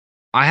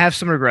I have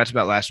some regrets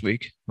about last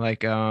week.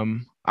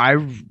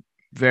 I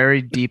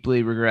very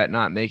deeply regret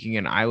not making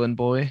an Island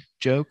Boy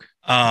joke.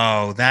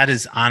 Oh, that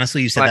is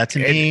honestly, you said Like that to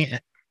me.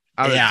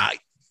 I was, Yeah,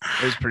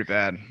 it was pretty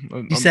bad.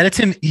 you said it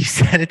to me. You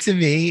said it to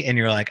me, and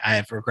you're like, I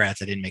have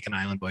regrets. I didn't make an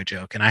Island Boy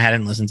joke, and I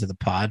hadn't listened to the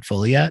pod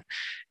fully yet.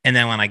 And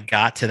then when I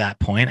got to that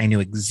point, I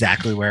knew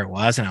exactly where it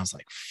was, and I was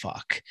like,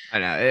 "Fuck." I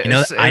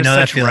know. I know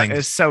that feeling.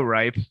 It's so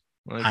ripe.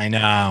 Like, I know.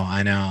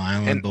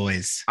 Island and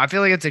Boys. I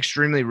feel like it's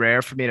extremely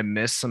rare for me to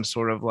miss some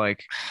sort of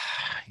like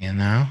That's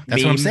what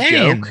I'm meme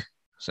saying. joke.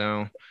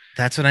 So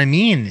That's what I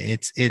mean.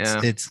 It's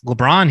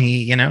LeBron.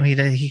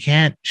 He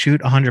can't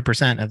shoot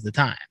 100% of the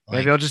time.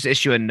 Maybe I'll just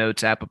issue a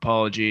Notes app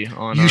apology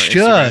on You our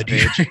should.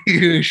 Instagram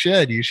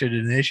page. You should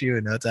issue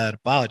a Notes app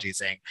apology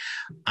saying,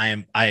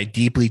 I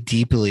deeply,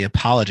 deeply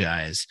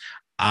apologize.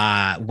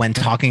 When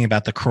talking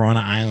about the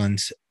Corona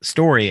Islands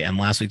story and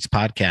last week's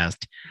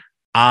podcast,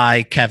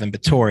 I, Kevin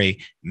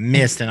Battori,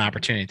 missed an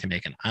opportunity to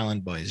make an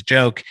Island Boys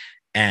joke.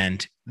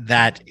 And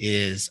that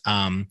is,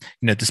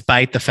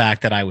 despite the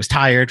fact that I was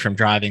tired from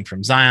driving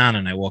from Zion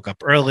and I woke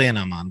up early and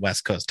I'm on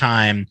West Coast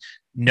time,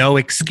 no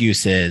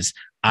excuses.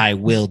 I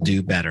will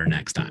do better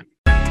next time.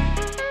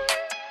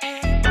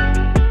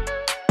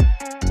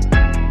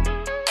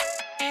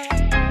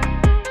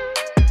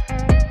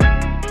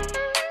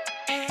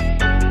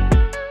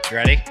 You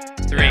ready?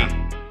 3,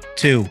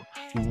 2,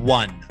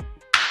 1.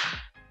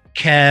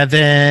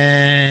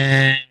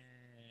 Kevin,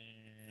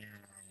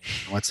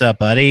 what's up,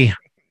 buddy?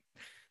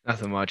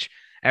 Nothing much.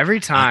 Every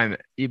time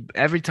you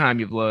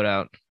blow it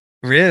out.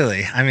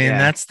 Really? I mean,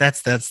 that's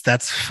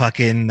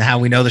fucking how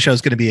we know the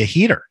show's going to be a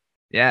heater.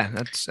 Yeah,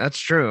 that's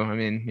true. I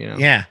mean,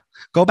 Yeah.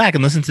 Go back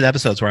and listen to the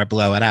episodes where I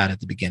blow it out at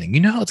the beginning.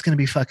 It's going to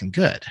be fucking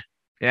good.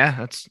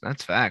 Yeah,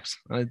 that's facts.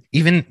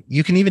 You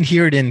can even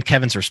hear it in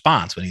Kevin's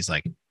response when he's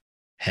like,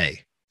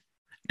 "Hey,"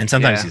 and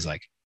sometimes he's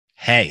like,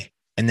 "Hey,"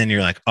 and then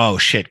you're like, "Oh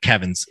shit,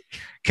 Kevin's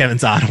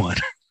on one."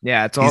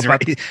 Yeah, it's all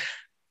about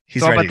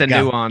he's all about the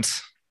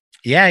nuance.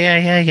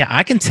 Yeah.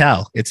 I can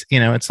tell. It's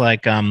it's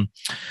like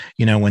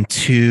when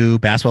two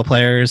basketball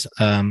players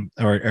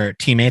or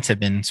teammates have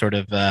been sort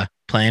of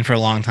playing for a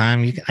long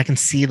time. I can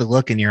see the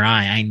look in your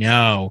eye. I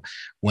know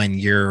when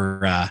you're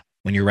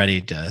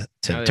ready to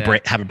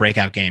have a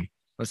breakout game.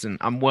 Listen,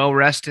 I'm well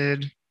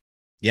rested.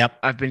 Yep.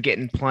 I've been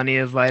getting plenty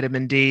of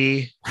vitamin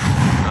D.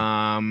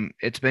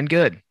 It's been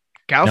good.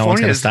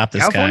 California's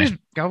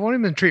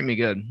been treating me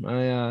good.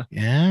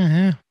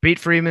 Yeah. Pete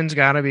Freeman's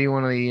got to be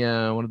one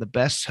of the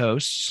best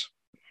hosts.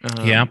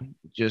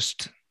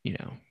 Just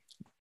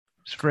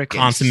freaking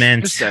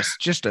consummate,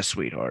 just a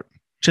sweetheart,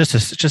 just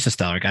a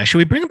stellar guy. Should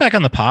we bring him back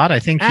on the pod? I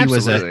think he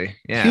was a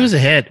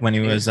hit when he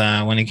was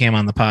when he came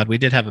on the pod. We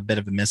did have a bit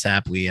of a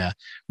mishap. We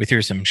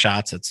threw some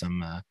shots at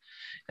some.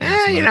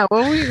 I'd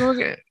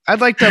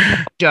like to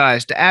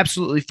apologize to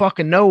absolutely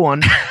fucking no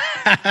one.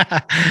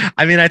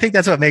 I mean, I think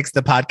that's what makes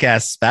the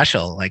podcast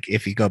special. Like,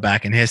 if you go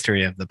back in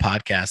history of the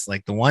podcast,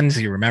 like the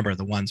ones you remember,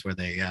 the ones where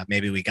they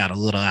maybe we got a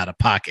little out of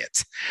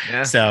pocket.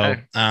 Yeah. So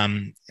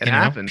it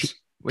happens.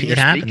 When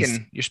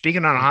you're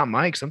speaking on a hot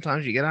mic,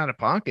 sometimes you get out of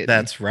pocket.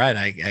 That's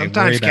right.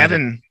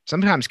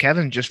 Sometimes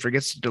Kevin just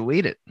forgets to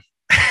delete it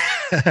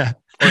or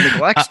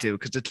neglects to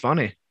because it's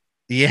funny.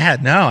 Yeah,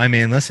 no, I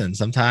mean, listen,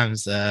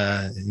 sometimes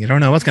you don't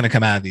know what's going to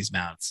come out of these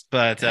mouths,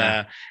 but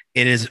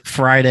it is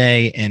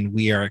Friday and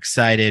we are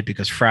excited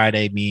because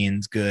Friday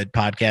means good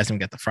podcasting. We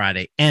got the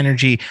Friday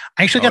energy.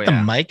 I actually got the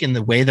mic in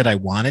the way that I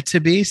want it to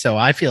be. So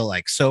I feel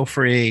like so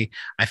free.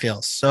 I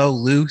feel so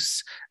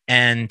loose.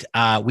 And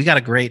we got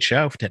a great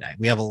show for today.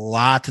 We have a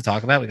lot to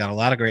talk about. We got a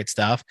lot of great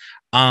stuff.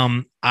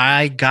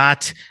 I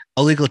got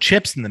illegal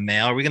chips in the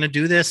mail. Are we going to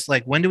do this?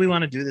 Like, when do we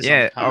want to do this?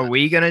 Yeah. Are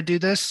we going to do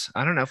this?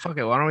 I don't know. Fuck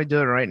it. Why don't we do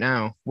it right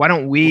now? Why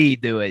don't we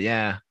do it?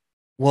 Yeah.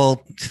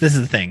 Well, this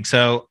is the thing.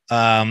 So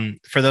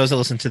for those that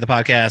listen to the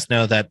podcast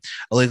know that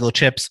illegal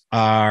chips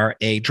are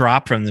a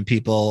drop from the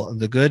people,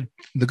 the good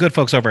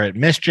folks over at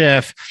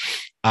Mischief.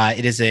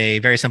 It is a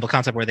very simple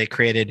concept where they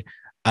created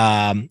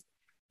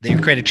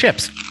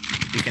chips.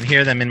 You can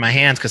hear them in my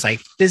hands because I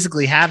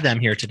physically have them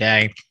here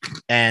today.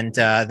 And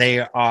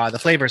the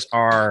flavors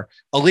are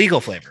illegal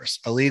flavors,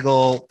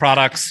 illegal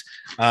products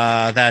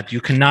that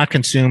you cannot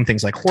consume,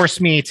 things like horse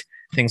meat,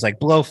 things like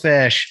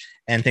blowfish,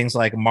 and things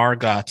like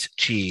Margot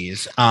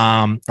cheese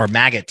or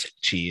maggot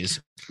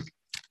cheese.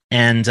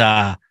 And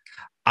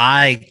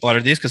I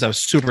ordered these because I was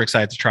super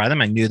excited to try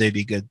them. I knew they'd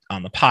be good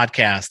on the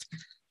podcast.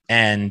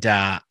 And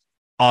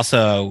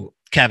also,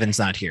 Kevin's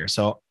not here.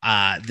 So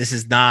this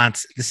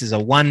is a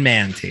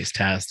one-man taste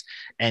test.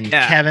 And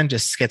Kevin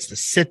just gets to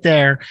sit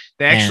there.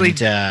 They actually,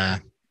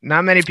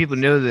 not many people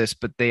know this,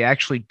 but they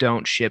actually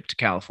don't ship to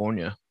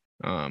California.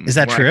 Is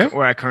that true?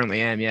 Where I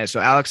currently am. Yeah. So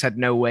Alex had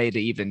no way to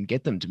even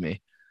get them to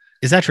me.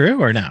 Is that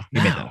true or no?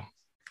 No.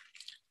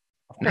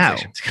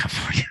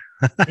 California.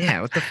 Yeah.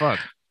 What the fuck?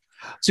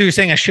 So you're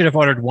saying I should have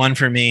ordered one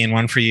for me and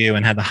one for you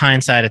and had the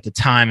hindsight at the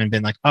time and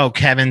been like, oh,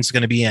 Kevin's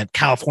going to be at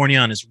California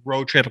on his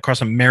road trip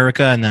across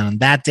America. And then on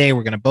that day,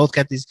 we're going to both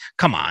get these.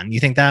 Come on.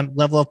 You think that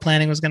level of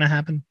planning was going to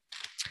happen?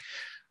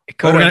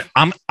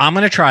 I'm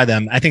gonna try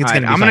them. I think it's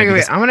gonna be. I'm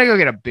gonna go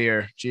get a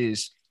beer.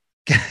 Jeez.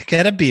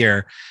 Get a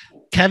beer.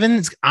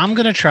 I'm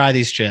gonna try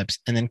these chips,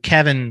 and then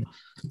Kevin's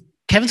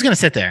gonna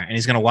sit there and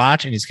he's gonna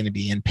watch, and he's gonna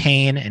be in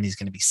pain, and he's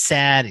gonna be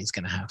sad. He's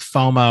gonna have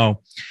FOMO,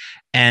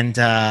 and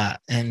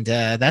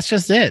that's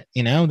just it.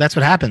 That's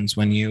what happens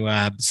when you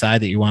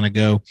decide that you want to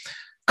go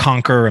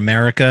conquer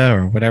America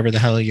or whatever the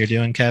hell you're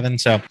doing, Kevin.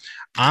 So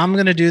I'm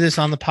gonna do this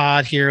on the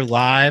pod here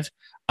live.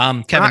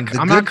 Kevin,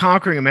 I'm not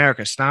conquering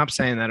America. Stop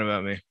saying that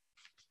about me.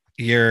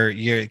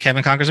 You're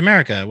Kevin conquers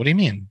America. What do you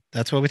mean?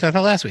 That's what we talked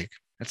about last week.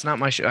 That's not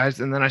my show.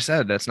 And then I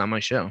said that's not my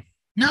show.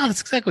 No,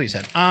 that's exactly what you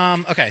said.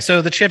 Okay,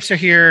 so the chips are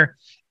here,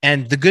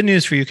 and the good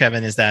news for you,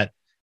 Kevin, is that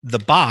the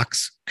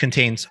box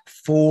contains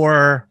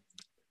 4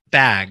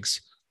 bags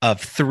of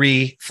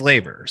 3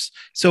 flavors.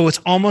 So it's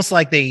almost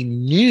like they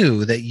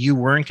knew that you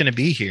weren't going to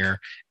be here,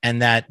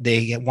 and that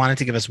they wanted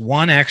to give us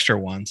 1 extra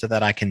one so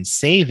that I can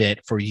save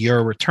it for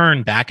your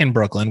return back in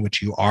Brooklyn,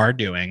 which you are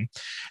doing.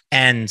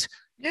 And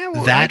yeah,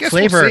 well, that I guess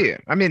flavor. We'll see.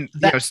 I mean,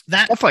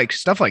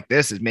 stuff like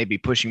this is maybe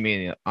pushing me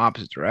in the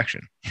opposite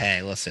direction.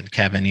 Hey, listen,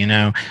 Kevin.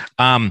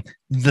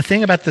 The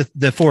thing about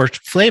the 4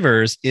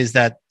 flavors is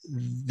that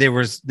they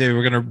were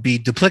going to be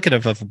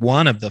duplicative of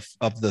one of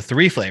the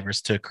 3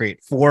 flavors to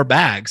create 4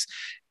 bags,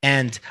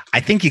 and I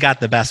think you got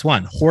the best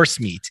one. Horse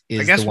meat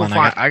is the one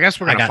I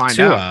guess we're going to find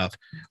 2 out. of.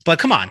 But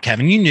come on,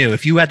 Kevin, you knew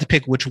if you had to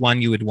pick which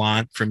one you would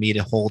want for me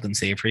to hold and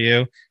save for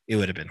you, it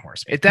would have been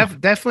horse meat.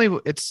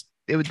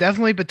 It would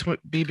definitely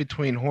be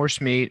between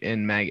horse meat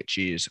and maggot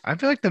cheese. I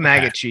feel like the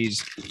maggot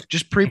cheese,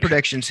 just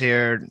pre-predictions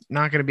here,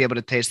 not going to be able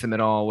to taste them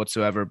at all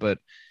whatsoever. But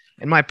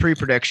in my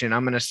pre-prediction,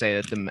 I'm going to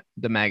say that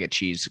the maggot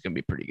cheese is going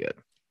to be pretty good.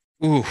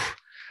 Ooh,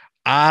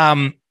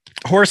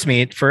 horse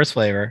meat, first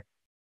flavor.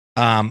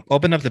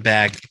 Open up the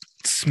bag.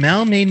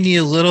 Smell made me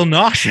a little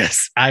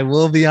nauseous. I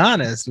will be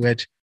honest,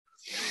 which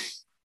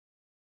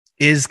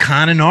is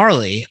kind of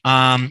gnarly.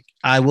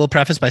 I will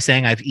preface by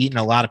saying I've eaten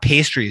a lot of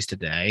pastries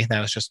today.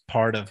 That was just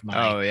part of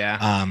my. Oh yeah.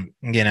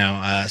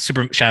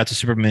 Shout out to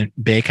Superman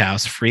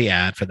Bakehouse, free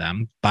ad for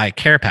them. Buy a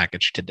care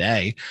package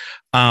today.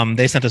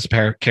 They sent us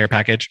a care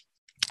package,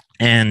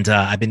 and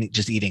I've been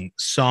just eating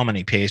so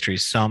many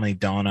pastries, so many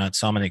donuts,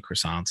 so many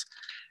croissants,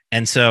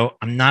 and so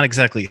I'm not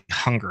exactly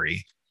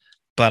hungry,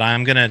 but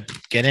I'm gonna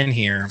get in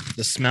here.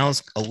 The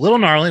smell's a little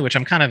gnarly, which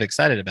I'm kind of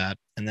excited about,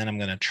 and then I'm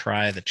gonna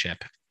try the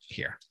chip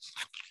here.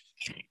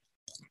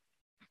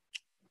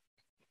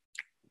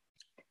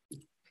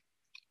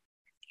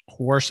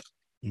 Horse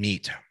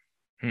meat.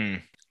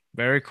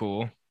 Very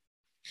cool.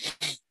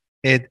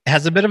 It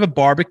has a bit of a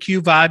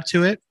barbecue vibe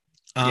to it.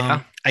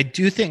 Yeah. I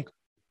do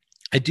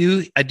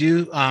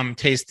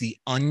taste the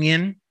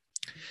onion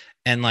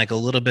and like a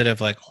little bit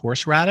of like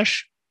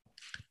horseradish,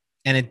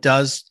 and it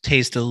does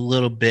taste a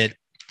little bit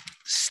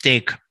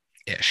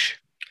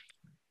steak-ish.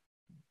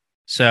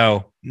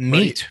 So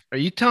meat. Are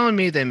you telling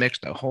me they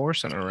mixed a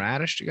horse and a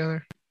radish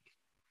together?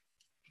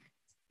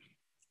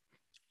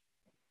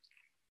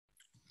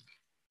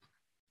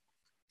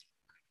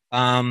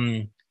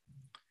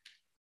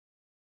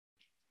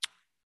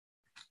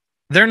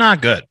 They're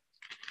not good,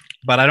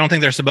 but I don't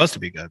think they're supposed to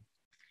be good.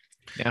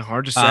 Yeah,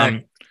 hard to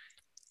say.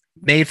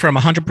 Made from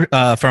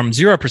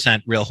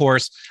 0% real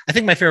horse. I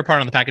think my favorite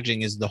part on the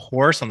packaging is the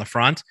horse on the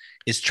front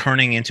is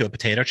turning into a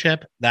potato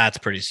chip. That's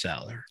pretty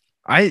stellar.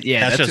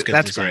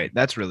 That's great.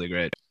 That's really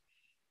great.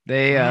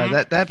 They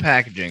that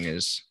packaging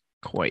is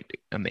quite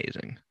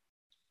amazing.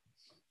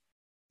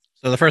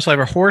 So the first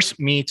flavor, horse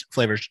meat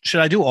flavors. Should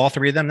I do all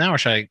 3 of them now, or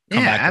should I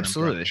come back to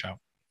absolutely. them the show?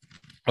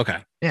 Okay.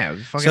 Yeah.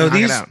 So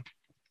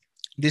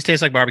these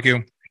taste like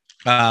barbecue.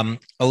 A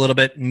little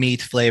bit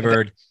meat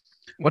flavored.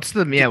 What's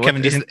the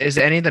Kevin? Is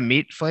any of the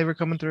meat flavor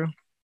coming through?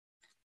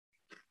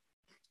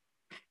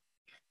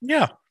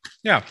 Yeah.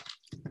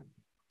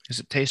 Does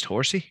it taste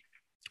horsey?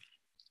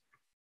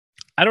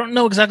 I don't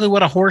know exactly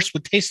what a horse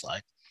would taste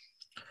like,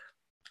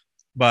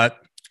 but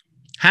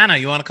Hannah,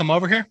 you want to come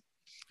over here?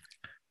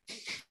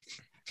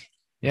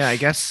 Yeah, I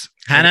guess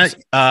Hannah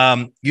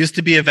used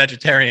to be a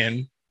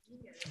vegetarian.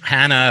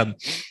 Hannah,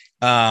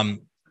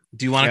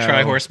 do you want to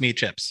try horse meat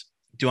chips?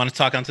 Do you want to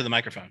talk onto the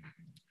microphone?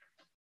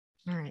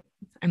 All right.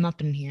 I'm up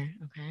in here.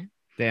 Okay.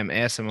 Damn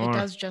ASMR. It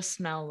does just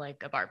smell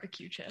like a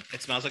barbecue chip.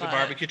 It smells like a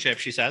barbecue chip,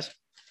 she says.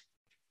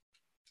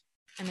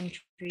 I'm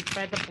intrigued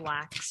by the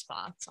black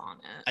spots on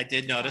it. I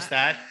did notice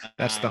that.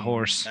 That's the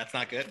horse. That's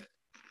not good.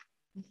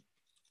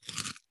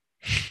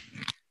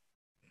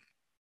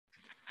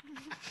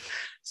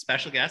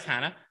 Special guest,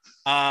 Hannah.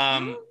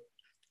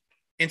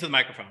 Into the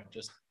microphone.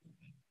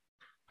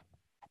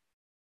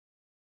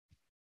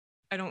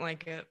 I don't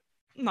like it.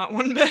 Not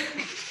one bit.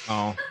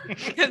 Oh.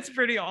 It's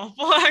pretty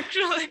awful,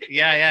 actually.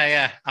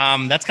 Yeah.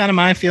 That's kind of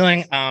my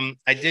feeling.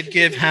 I did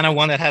give Hannah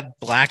one that had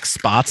black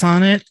spots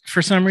on it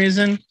for some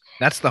reason.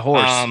 That's the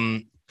horse.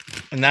 And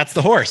that's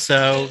the horse.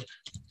 So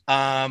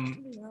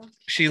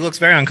she looks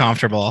very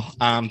uncomfortable.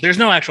 There's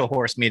no actual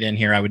horse meat in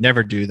here. I would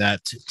never do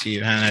that to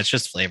you, Hannah. It's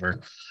just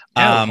flavor.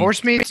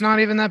 Horse meat's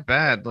not even that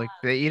bad. Like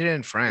they eat it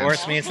in France.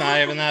 Horse meat's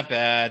not even that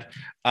bad.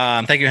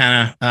 Thank you,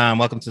 Hannah.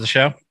 Welcome to the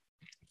show.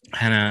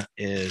 Hannah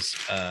is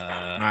All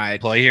right.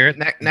 employee here.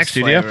 Next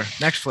studio. flavor.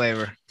 Next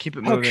flavor. Keep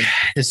it moving. Okay,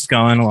 this is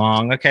going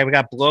along. Okay, we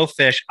got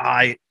Blowfish.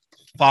 I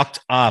fucked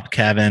up,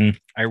 Kevin.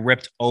 I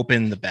ripped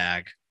open the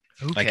bag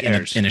Who like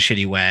cares? in a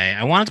shitty way.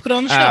 I wanted to put it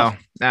on the shelf.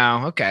 Oh,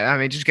 no. Okay. I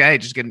mean, just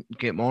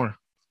get more.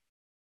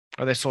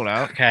 Are they sold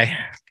out? Okay.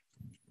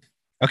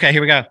 Okay,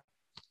 here we go.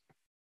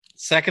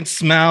 Second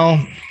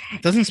smell.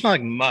 Doesn't smell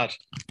like much.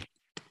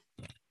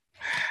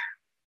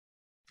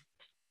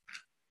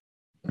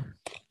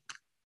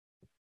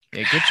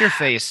 Yeah, get your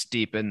face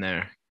deep in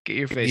there. Get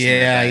your face. in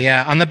Yeah, there.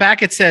 yeah. On the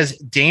back it says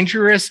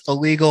dangerous,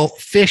 illegal,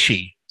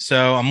 fishy.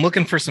 So I'm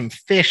looking for some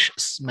fish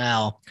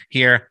smell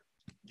here.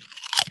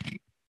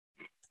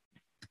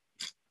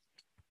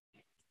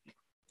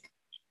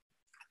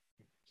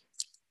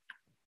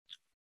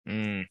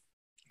 The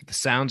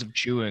sounds of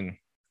chewing.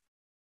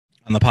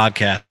 On the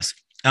podcast.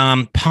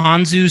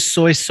 Ponzu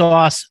soy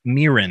sauce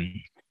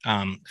mirin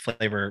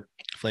flavor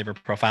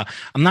profile.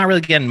 I'm not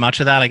really getting much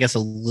of that. I guess a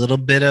little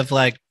bit of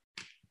like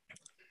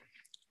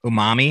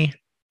umami.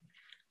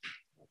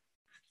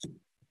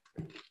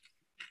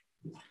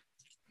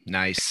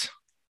 Nice.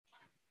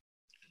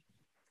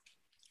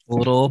 A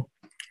little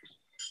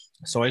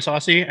soy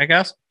saucy, I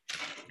guess.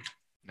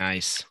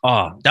 Nice.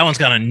 Oh, that one's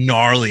got a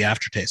gnarly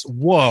aftertaste.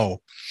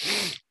 Whoa.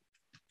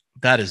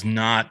 That is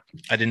not,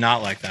 I did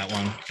not like that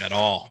one at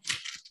all.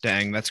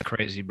 Dang, that's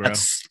crazy, bro.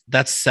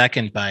 That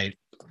second bite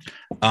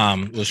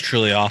was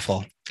truly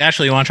awful.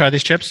 Ashley, you want to try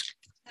these chips?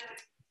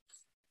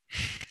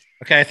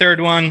 Okay,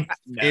 third one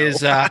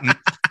is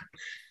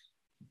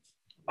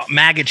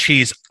maggot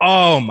cheese.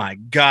 Oh my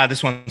God,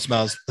 this one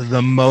smells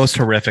the most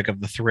horrific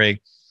of the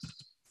three.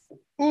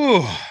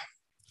 Ooh,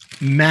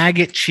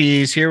 maggot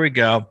cheese. Here we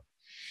go.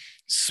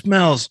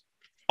 Smells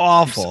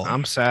awful.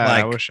 I'm sad.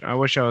 Like- I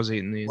wish I was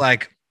eating these.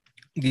 Like,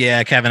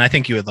 yeah, Kevin, I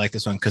think you would like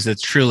this one because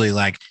it's truly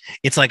like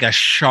it's like a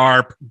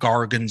sharp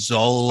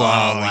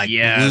gorgonzola, like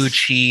blue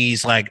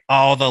cheese, like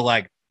all the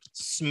like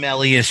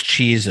smelliest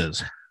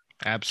cheeses.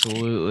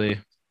 Absolutely.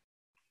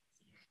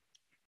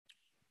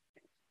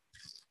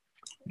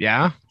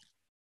 Yeah.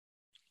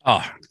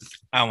 Oh,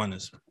 that one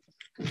is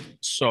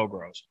so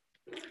gross.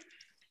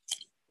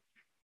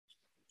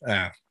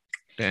 Yeah.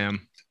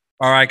 Damn.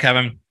 All right,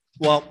 Kevin.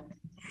 Well,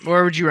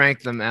 Where would you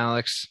rank them,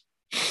 Alex?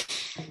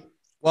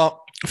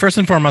 first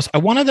and foremost, I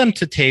wanted them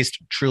to taste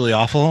truly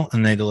awful,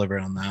 and they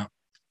delivered on that.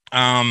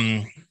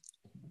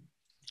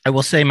 I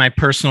will say my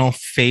personal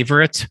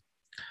favorite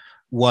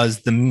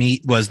was the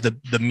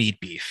meat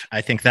beef.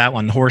 I think that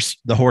one, the horse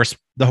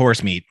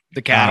meat.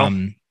 The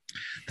cattle.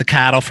 The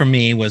cattle for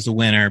me was the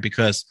winner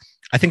because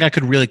I think I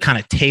could really kind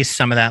of taste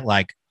some of that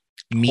like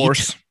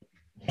meat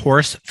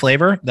horse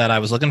flavor that I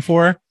was looking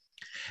for.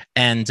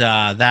 And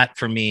that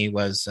for me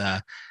was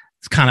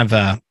it's kind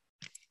of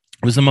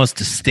it was the most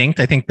distinct.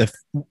 I think the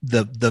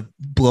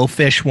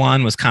Blowfish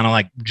one was kind of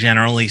like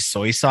generally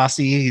soy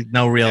saucy,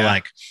 no real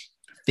like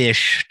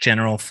fish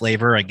general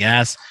flavor, I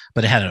guess,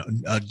 but it had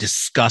a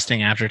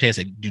disgusting aftertaste.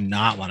 I do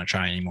not want to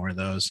try any more of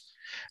those.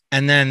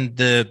 And then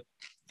the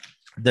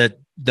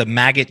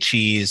maggot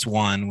cheese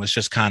one was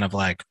just kind of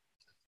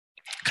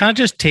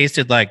just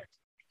tasted like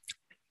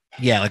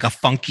a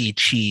funky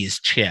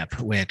cheese chip,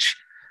 which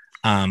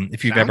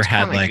if you've ever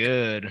had like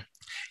good.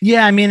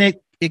 Yeah, I mean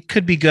it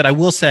could be good. I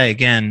will say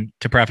again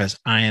to preface,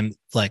 I am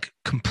like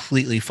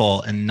completely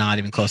full and not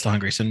even close to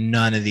hungry. So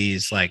none of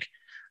these like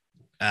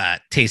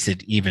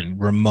tasted even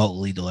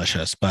remotely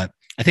delicious. But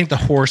I think the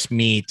horse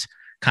meat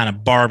kind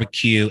of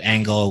barbecue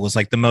angle was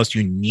like the most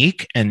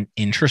unique and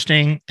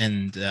interesting,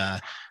 and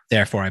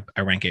therefore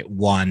I rank it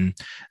 1.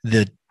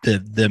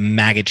 The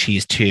maggot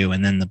cheese 2,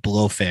 and then the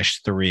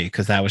Blowfish 3,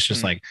 because that was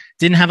just like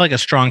didn't have like a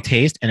strong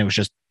taste, and it was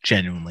just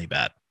genuinely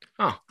bad.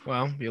 Oh,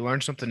 well, you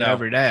learn something new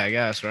every day, I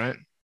guess, right?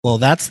 Well,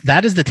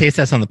 that is the taste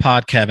test on the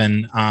pod,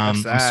 Kevin.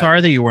 I'm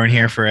sorry that you weren't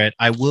here for it.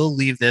 I will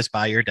leave this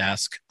by your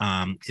desk.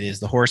 It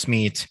is the horse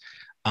meat.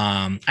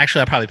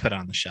 Actually, I'll probably put it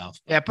on the shelf.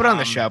 Yeah, put it on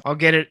the shelf. I'll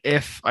get it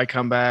if I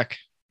come back.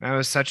 That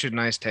was such a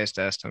nice taste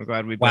test. I'm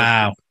glad we both.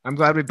 Wow. I'm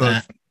glad we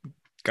both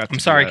got. I'm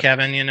sorry,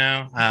 Kevin. You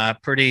know,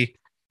 pretty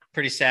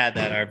sad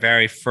that our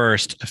very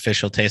first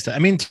official taste test. I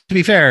mean, to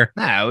be fair,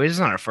 no, it's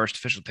not our first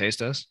official taste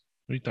test.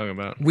 What are you talking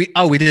about? We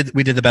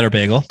did the Better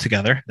Bagel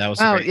together. That was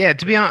yeah.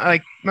 To be honest,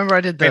 like remember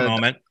I did the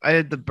moment. I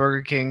did the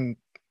Burger King.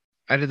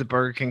 I did the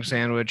Burger King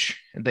sandwich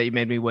that you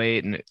made me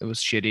wait, and it was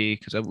shitty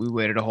because we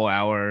waited a whole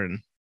hour. And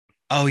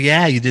oh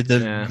yeah, you did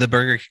the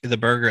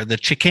burger, the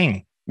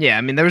chicken. Yeah,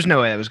 I mean there was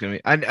no way that was gonna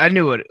be. I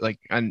knew what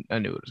I knew what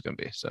it was gonna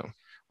be. So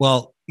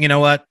well, you know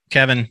what,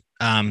 Kevin,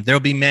 there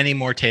will be many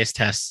more taste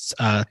tests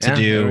to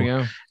do. There we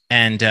go.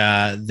 And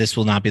this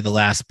will not be the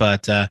last,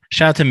 but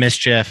shout out to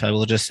Mischief. I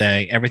will just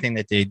say everything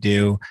that they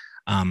do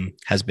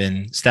has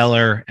been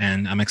stellar.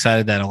 And I'm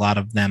excited that a lot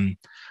of them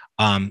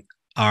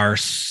are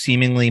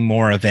seemingly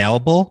more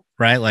available,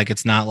 right? Like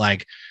it's not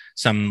like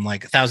some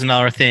like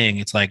 $1,000 thing.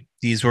 It's like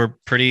these were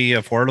pretty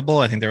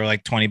affordable. I think they were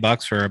like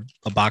 $20 for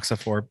a box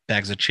of 4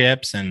 bags of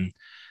chips. And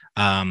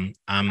I'm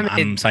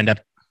signed up.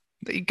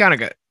 You kind of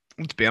got,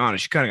 let's be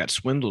honest, you kind of got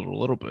swindled a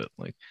little bit.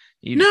 Like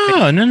You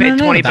No. paid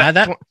 20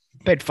 That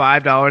paid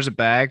 $5 a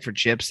bag for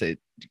chips that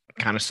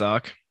kind of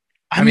suck.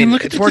 I mean,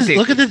 look at it's worth the-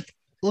 look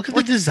at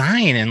the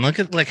design and look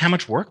at like how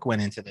much work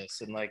went into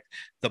this and like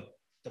the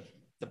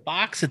the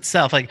box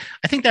itself. Like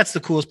I think that's the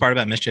coolest part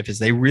about Mischief is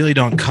they really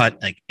don't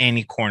cut like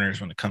any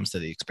corners when it comes to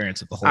the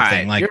experience of the whole All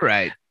thing. right, Like you're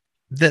right.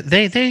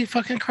 they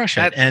fucking crush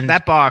it. And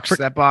that box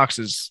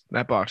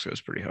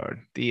goes pretty hard.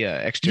 The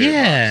exterior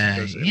box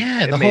goes the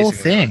whole amazingly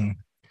thing. hard.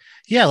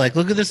 Yeah, like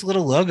look at this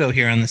little logo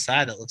here on the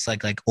side that looks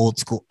like old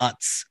school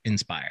Utz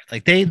inspired.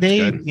 Like they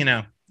Good. you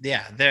know,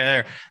 yeah,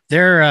 they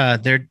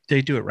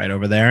do it right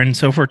over there. And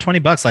so for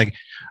 $20, like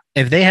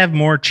if they have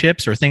more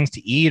chips or things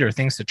to eat or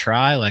things to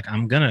try, like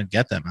I'm gonna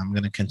get them. I'm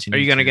gonna continue. Are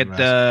you gonna to, get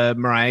the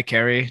Mariah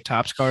Carey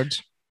Topps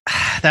cards?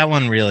 that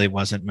one really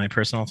wasn't my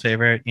personal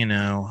favorite, you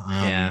know.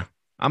 Yeah,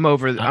 I'm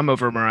over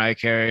Mariah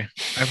Carey.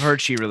 I've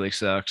heard she really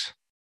sucks.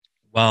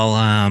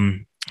 Well,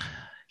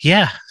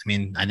 yeah, I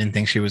mean, I didn't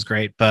think she was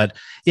great, but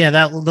yeah,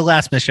 the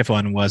last Mischief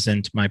one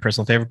wasn't my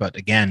personal favorite. But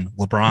again,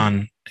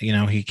 LeBron, you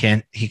know, he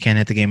can't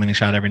hit the game-winning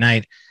shot every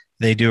night.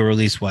 They do a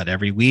release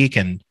every week,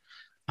 and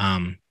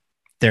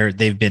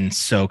they've been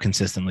so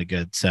consistently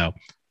good. So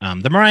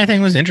the Mariah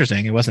thing was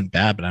interesting. It wasn't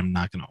bad, but I'm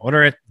not going to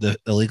order it. The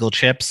illegal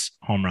chips,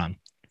 home run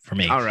for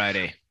me. All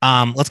righty.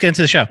 Let's get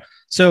into the show.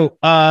 So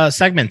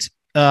segment.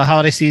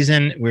 Holiday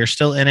season, we're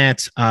still in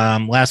it.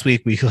 Last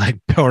week we like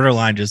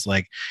borderline just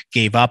like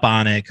gave up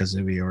on it because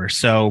we were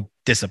so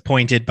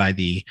disappointed by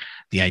the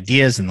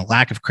ideas and the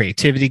lack of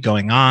creativity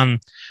going on.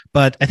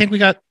 But I think we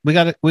got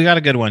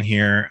a good one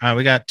here.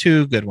 We got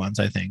two good ones.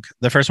 I think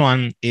the first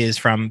one is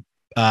from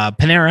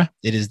Panera.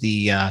 It is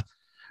the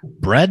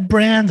bread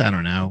brand. I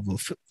don't know,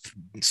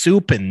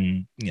 soup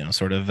and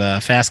sort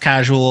of fast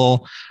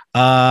casual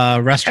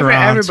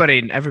restaurant.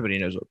 Everybody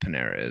knows what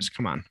Panera is.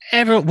 Come on.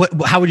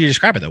 How would you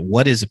describe it though?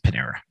 What is a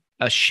Panera?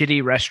 A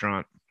shitty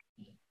restaurant.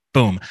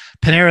 Boom.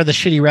 Panera, the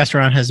shitty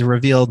restaurant, has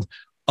revealed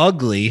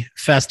ugly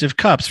festive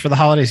cups for the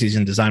holiday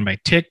season designed by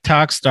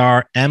TikTok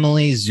star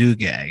Emily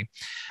Zugay.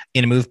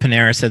 In a move,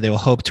 Panera said they will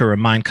hope to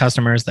remind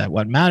customers that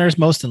what matters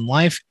most in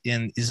life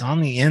is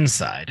on the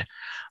inside.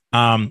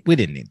 We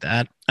didn't need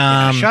that.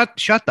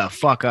 Shut the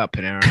fuck up,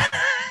 Panera.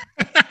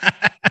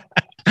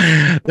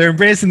 They're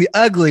embracing the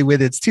ugly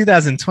with its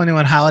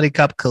 2021 Holiday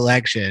Cup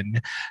collection.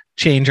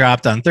 Chain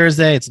dropped on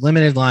Thursday. It's a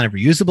limited line of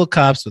reusable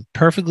cups with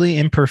perfectly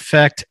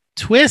imperfect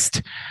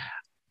twist,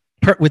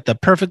 with the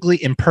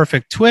perfectly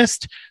imperfect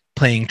twist,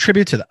 paying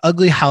tribute to the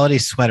ugly holiday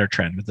sweater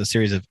trend with a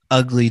series of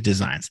ugly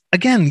designs.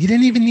 Again, you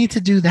didn't even need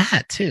to do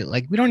that too.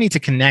 Like we don't need to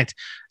connect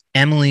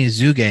Emily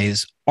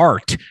Zugay's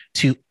art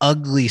to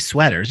ugly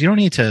sweaters. You don't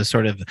need to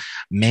sort of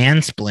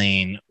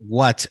mansplain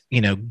what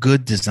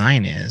good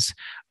design is.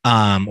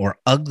 Or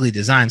ugly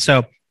design.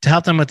 So to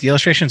help them with the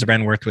illustrations, the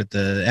brand worked with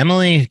the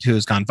Emily,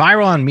 who's gone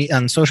viral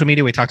on social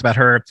media. We talked about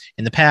her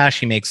in the past.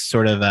 She makes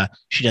sort of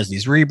she does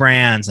these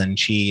rebrands, and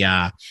she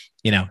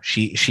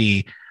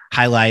she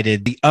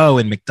highlighted the O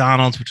in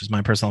McDonald's, which is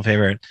my personal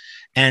favorite.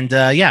 And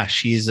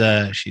she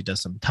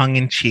does some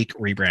tongue-in-cheek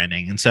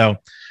rebranding, and so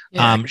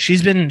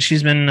she's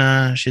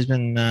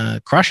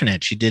been crushing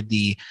it. She did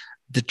the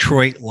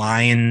Detroit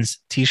Lions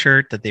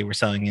T-shirt that they were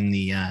selling in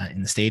the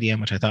stadium,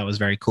 which I thought was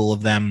very cool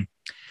of them.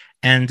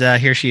 And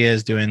here she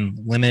is doing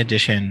limited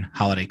edition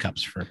holiday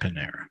cups for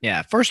Panera.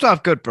 Yeah, first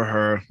off, good for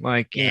her.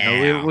 Like,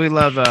 we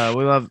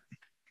love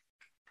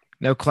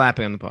no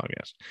clapping on the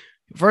podcast.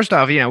 First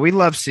off, we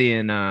love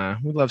seeing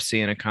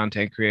a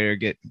content creator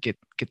get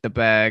the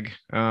bag.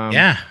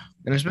 And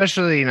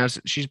especially I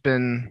feel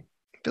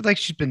like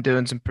she's been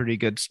doing some pretty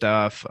good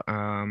stuff.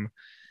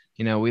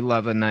 We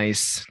love a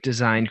nice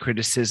design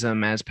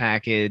criticism as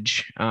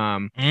package.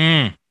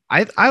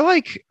 I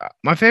like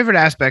my favorite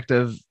aspect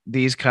of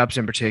these cups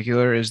in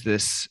particular is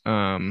this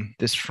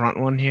front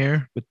one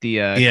here with the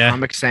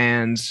Comic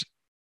Sans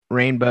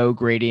rainbow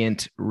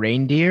gradient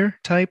reindeer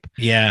type.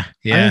 Yeah.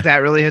 I think that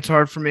really hits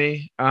hard for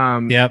me.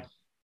 Yep.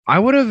 I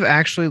would have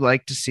actually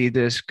liked to see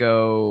this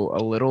go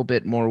a little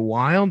bit more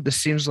wild. This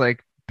seems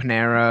like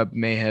Panera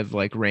may have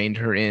like reined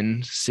her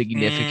in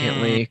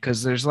significantly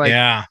because there's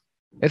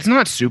it's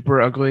not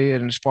super ugly,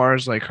 and as far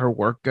as like her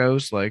work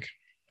goes, like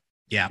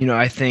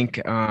I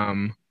think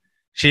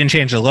she didn't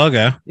change the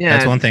logo. Yeah,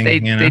 that's one thing.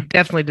 They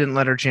definitely didn't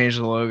let her change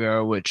the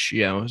logo, which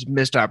was a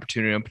missed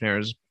opportunity on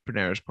Panera's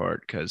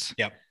part because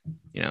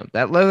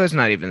that logo is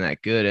not even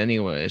that good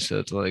anyway. So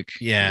it's like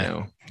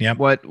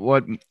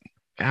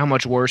how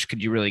much worse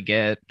could you really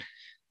get?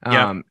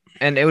 And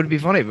it would be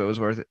funny if it was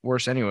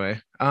worse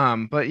anyway.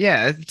 But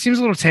yeah, it seems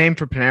a little tame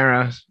for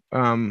Panera.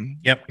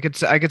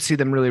 I could see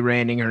them really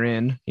reining her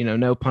in.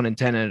 No pun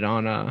intended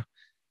on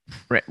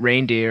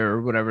reindeer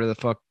or whatever the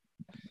fuck.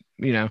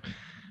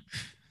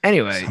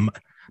 Anyway,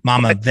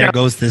 Mama, there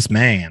goes this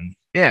man.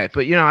 Yeah,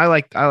 but I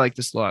like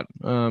this a lot.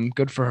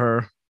 Good for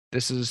her.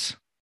 This is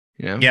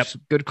it's a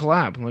good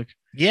collab. Like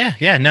we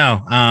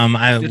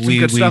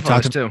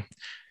talked too.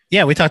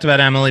 Yeah, we talked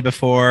about Emily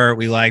before.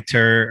 We liked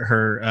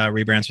her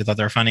rebrands. We thought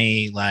they were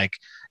funny.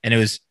 And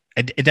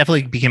it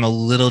definitely became a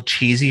little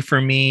cheesy for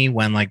me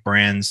when like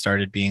brands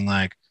started being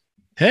like,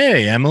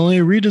 hey, Emily,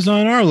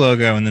 redesign our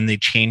logo. And then they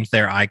change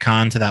their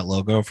icon to that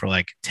logo for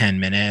like 10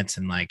 minutes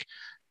and like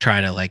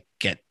try to like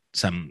get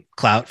some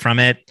clout from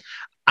it.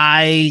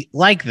 I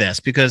like this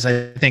because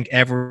I think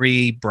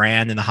every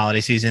brand in the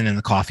holiday season in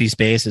the coffee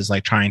space is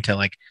like trying to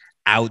like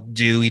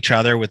outdo each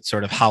other with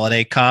sort of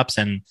holiday cups,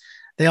 and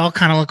they all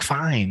kind of look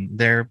fine.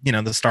 They're, the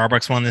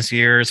Starbucks one this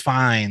year is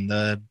fine.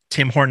 The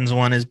Tim Hortons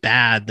one is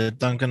bad. The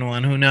Dunkin'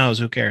 one, who knows?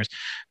 Who cares?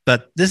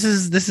 But this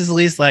is at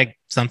least like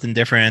something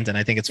different, and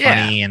I think it's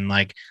funny and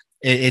like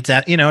it's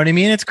at, you know what I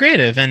mean? It's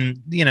creative,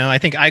 and I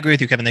think I agree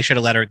with you, Kevin. They should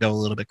have let her go a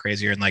little bit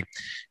crazier and like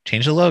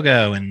change the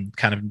logo and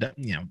kind of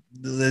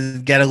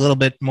get a little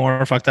bit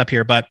more fucked up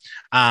here. But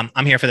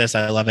I'm here for this.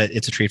 I love it.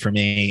 It's a treat for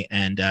me.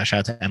 And shout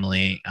out to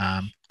Emily.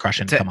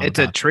 Crushing. It's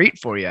a treat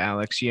for you,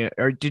 Alex.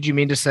 Or did you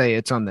mean to say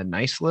it's on the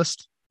nice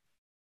list?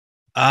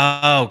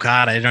 Oh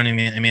God, I don't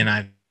even. I mean,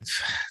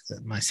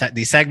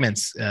 these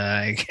segments.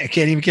 I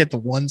can't even get the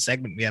one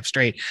segment we have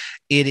straight.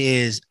 It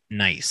is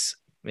nice.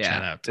 Yeah,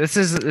 shout out. This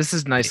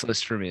is nice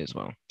list for me as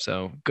well.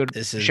 So good.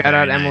 This is shout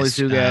out nice. Emily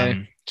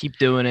Zuge. Keep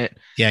doing it.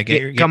 Yeah,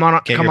 come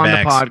on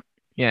the pod.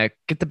 Yeah,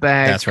 get the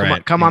bag. That's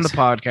right. Come on the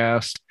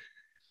podcast.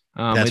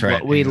 That's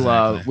right. We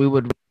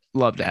would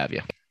love to have you.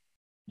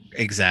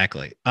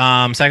 Exactly.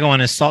 Second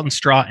one is Salt and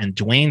Straw and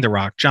Dwayne The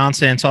Rock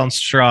Johnson. Salt and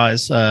Straw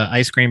is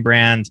ice cream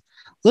brand. A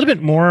little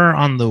bit more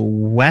on the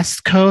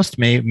West Coast.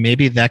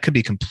 Maybe that could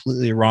be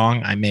completely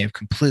wrong. I may have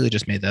completely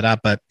just made that up,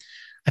 but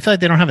I feel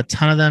like they don't have a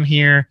ton of them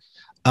here.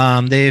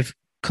 They've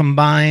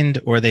combined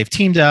or they've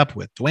teamed up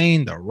with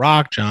Dwayne The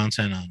Rock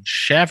Johnson on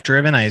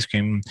chef-driven ice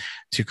cream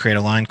to create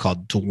a line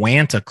called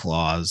Dwanta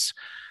Claus.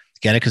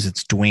 Get it? Because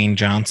it's Dwayne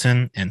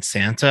Johnson and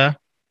Santa.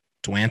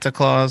 Dwanta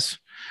Claus.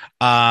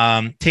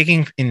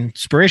 Taking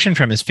inspiration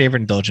from his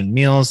favorite indulgent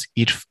meals,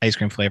 each ice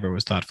cream flavor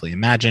was thoughtfully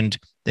imagined.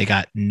 They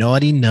got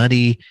Naughty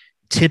Nutty,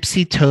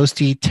 Tipsy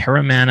Toasty,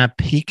 Terramana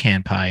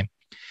Pecan Pie,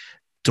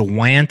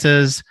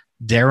 Dwanta's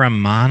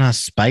Daramana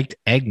Spiked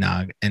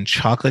Eggnog, and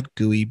Chocolate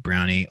Gooey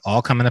Brownie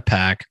all come in a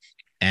pack.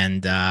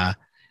 And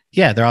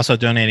they're also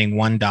donating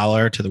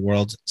 $1 to the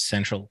world's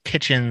central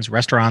kitchens,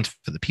 restaurants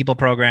for the People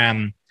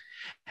program.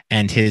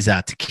 And his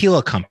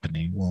tequila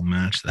company will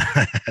match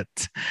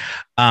that.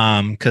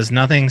 Because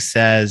nothing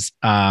says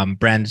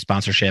brand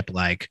sponsorship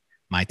like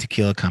my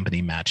tequila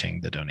company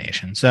matching the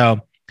donation. So,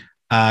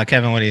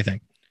 Kevin, what do you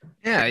think?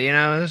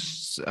 Yeah,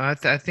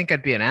 I think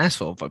I'd be an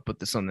asshole if I put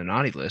this on the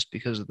naughty list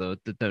because of the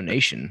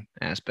donation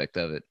aspect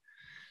of it.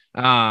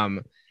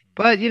 But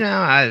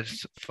I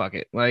fuck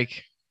it.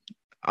 Like,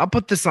 I'll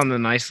put this on the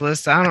nice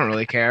list. I don't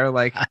really care.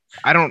 Like,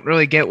 I don't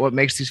really get what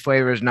makes these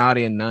flavors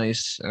naughty and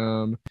nice.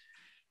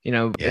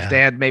 If they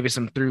had maybe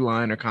some through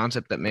line or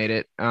concept that made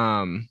it,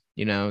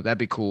 that'd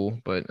be cool.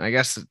 But I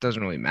guess it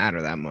doesn't really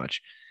matter that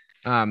much.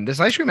 This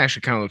ice cream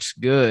actually kind of looks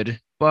good,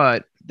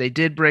 but they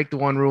did break the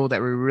one rule that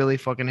we really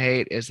fucking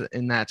hate,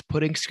 and that's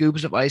putting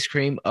scoops of ice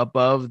cream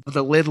above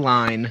the lid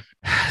line.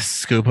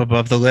 Scoop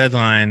above the lid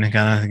line.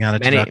 Gotta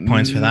deduct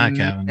points for that,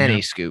 Kevin.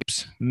 Many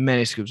scoops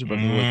above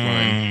the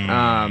lid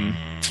line.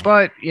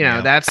 But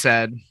that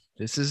said,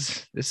 this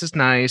is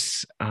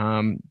nice.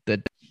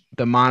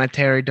 The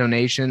monetary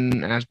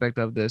donation aspect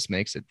of this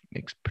makes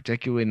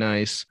particularly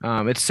nice.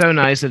 It's so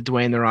nice of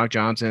Dwayne The Rock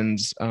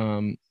Johnson's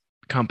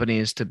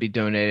companies to be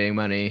donating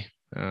money.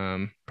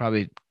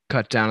 Probably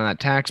cut down on that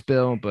tax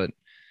bill, but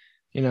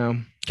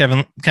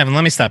Kevin,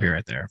 let me stop you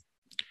right there.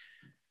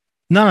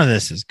 None of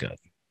this is good.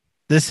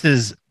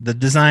 The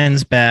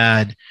design's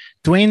bad.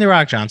 Dwayne The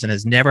Rock Johnson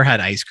has never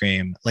had ice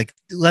cream. Like,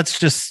 let's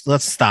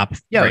stop.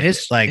 Yeah,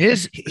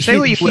 say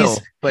what you will,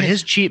 but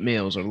his cheat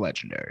meals are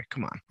legendary.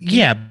 Come on.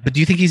 Yeah, but do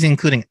you think he's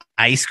including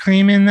ice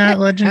cream in that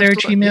legendary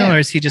cheat meal, or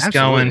is he just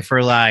going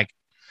for like,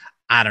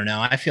 I don't know.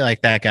 I feel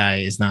like that guy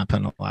is not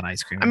putting a lot of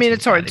ice cream. I mean,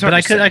 it's hard. But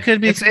I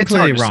could be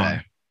completely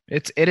wrong.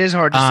 It is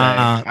hard to say.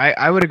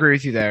 I would agree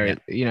with you there.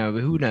 Yeah.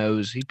 Who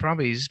knows? He's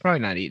probably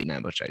not eating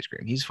that much ice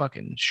cream. He's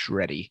fucking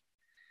shreddy.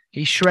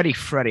 He's shreddy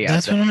Freddy.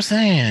 That's what I'm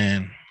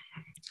saying.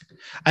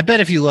 I bet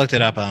if you looked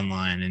it up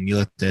online and you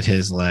looked at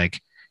his like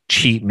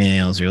cheat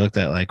meals, or you looked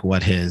at like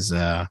what his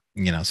but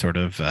these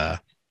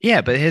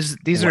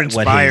are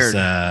inspired.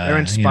 They're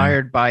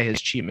inspired by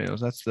his cheat meals.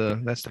 That's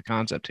the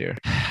concept here.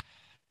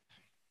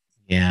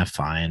 Yeah,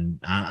 fine.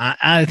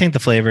 I think the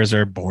flavors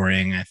are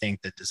boring. I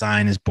think the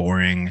design is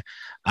boring.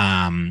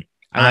 I'm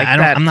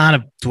not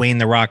a Dwayne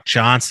The Rock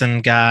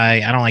Johnson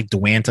guy. I don't like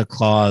Dwanta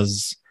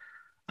Claus.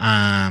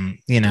 Sorry,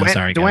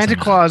 Dwanta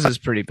Claus is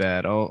pretty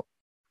bad.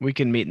 We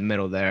can meet in the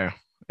middle there.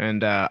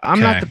 And I'm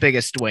not the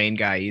biggest Dwayne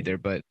guy either,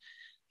 but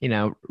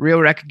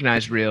real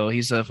recognize real.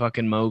 He's a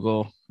fucking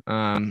mogul.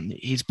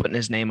 He's putting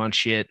his name on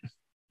shit.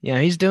 Yeah,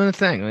 he's doing the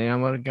thing.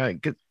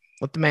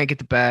 Let the man get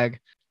the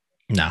bag.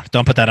 No,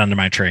 don't put that under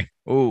my tree.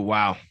 Oh,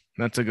 wow.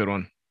 That's a good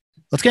one.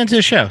 Let's get into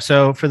the show.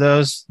 So for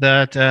those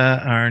that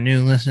are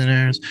new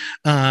listeners,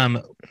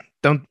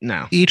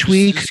 each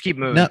week, just keep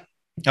moving. No,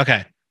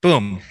 okay.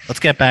 Boom.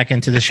 Let's get back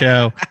into the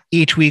show.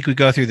 Each week we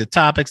go through the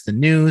topics, the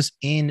news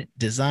in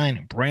design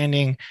and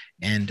branding,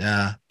 and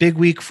big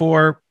week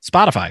for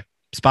Spotify.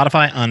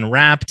 Spotify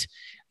Unwrapped.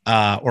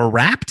 or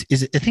Wrapped.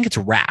 Is it? I think it's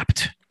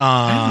Wrapped.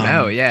 I don't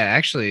know. Yeah,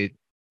 actually,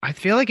 I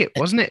feel like it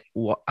wasn't it.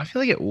 I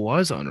feel like it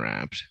was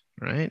Unwrapped,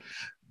 right?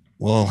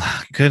 Well,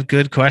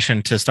 good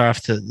question to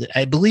start off.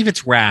 I believe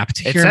it's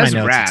Wrapped. It Here in my says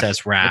notes, Wrapped. it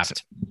says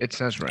Wrapped. It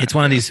says Wrapped. It's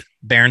one of these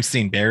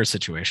Berenstein Bears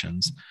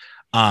situations.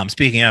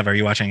 Speaking of, are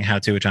you watching How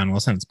To with John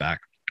Wilson? It's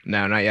back.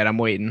 No, not yet. I'm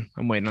waiting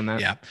on that.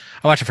 Yeah,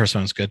 I watched the first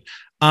one. It's good.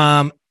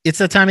 It's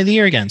that time of the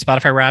year again.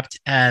 Spotify Wrapped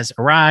has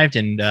arrived,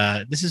 and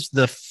this is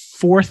the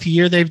 4th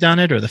year they've done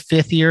it, or the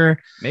 5th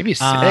year. Maybe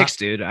 6,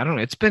 dude. I don't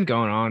know. It's been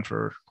going on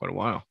for quite a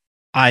while.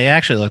 I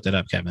actually looked it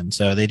up, Kevin.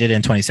 So they did it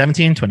in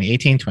 2017,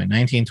 2018,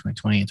 2019,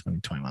 2020, and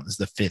 2021. This is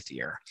the 5th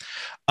year.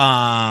 So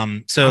All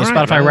right,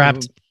 Spotify well,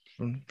 Wrapped.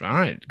 All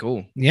right,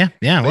 cool. Yeah.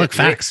 Look,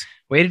 facts.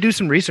 Way to do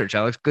some research,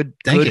 Alex. Good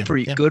for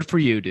you. Yeah. Good for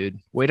you,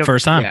 dude. Way to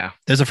First time. Yeah,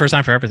 There's a first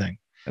time for everything.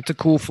 that's a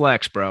cool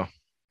flex, bro.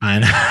 I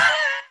know.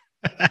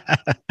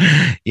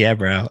 Yeah,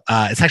 bro.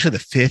 It's actually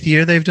the 5th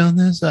year they've done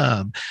this.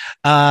 And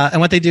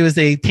what they do is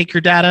they take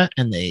your data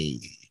and they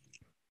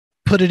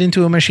put it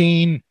into a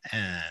machine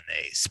and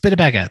they spit it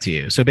back out to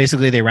you. So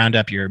basically they round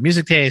up your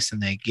music taste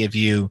and they give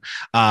you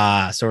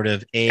sort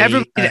of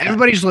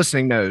Everybody's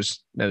listening knows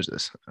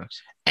this.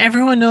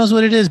 Everyone knows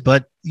what it is,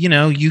 but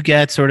you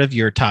get sort of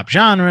your top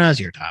genres,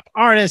 your top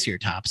artists, your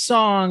top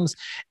songs.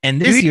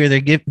 And this year they're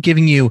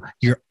giving you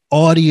your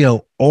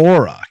audio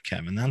aura,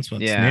 Kevin. That's what's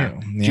new. Yeah.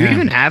 Do you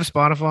even have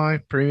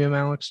Spotify Premium,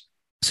 Alex?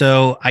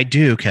 So I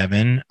do,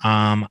 Kevin.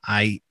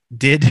 I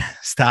did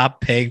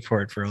stop paying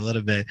for it for a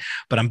little bit,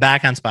 but I'm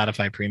back on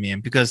Spotify Premium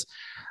because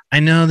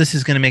I know this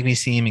is going to make me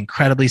seem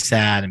incredibly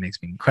sad. It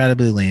makes me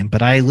incredibly lame,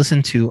 but I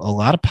listen to a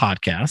lot of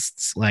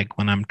podcasts, like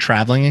when I'm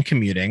traveling and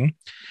commuting,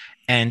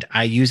 and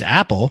I use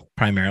Apple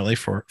primarily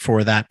for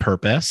that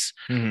purpose.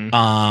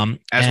 Mm-hmm.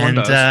 As one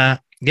does.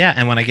 Yeah,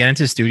 and when I get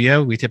into the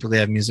studio, we typically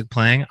have music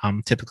playing.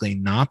 I'm typically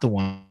not the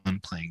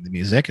one playing the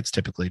music. It's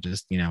typically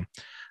just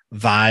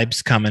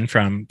vibes coming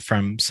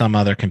from some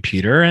other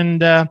computer.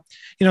 And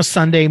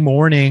Sunday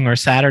morning or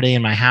Saturday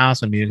in my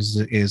house when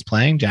music is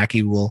playing,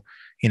 Jackie will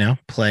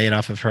play it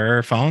off of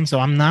her phone. So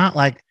I'm not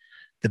like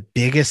the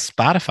biggest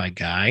Spotify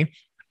guy,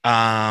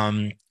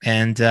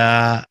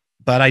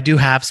 but I do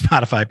have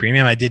Spotify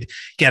Premium. I did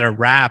get a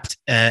Wrapped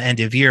end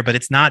of year, but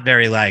it's not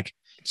very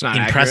it's not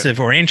impressive accurate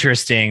or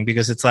interesting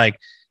because it's like,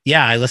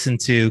 yeah, I listen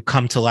to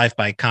Come to Life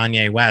by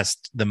Kanye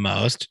West the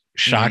most.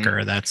 Shocker.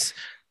 Mm-hmm. That's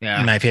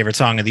my favorite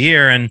song of the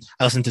year. And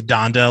I listen to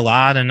Donda a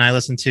lot. And I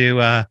listen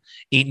to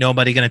Ain't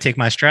Nobody Gonna Take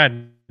My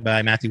Stride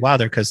by Matthew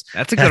Wilder because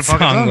that's a good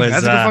fucking song.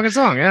 That's a good fucking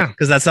song. Yeah.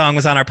 Because that song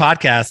was on our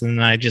podcast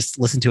and I just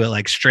listened to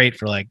it straight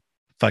for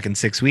fucking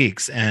 6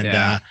 weeks. And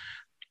I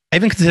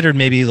even considered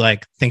maybe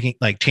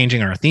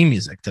changing our theme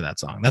music to that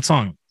song. That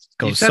song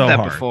goes you said so that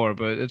hard. Before,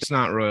 but it's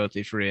not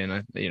royalty free,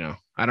 and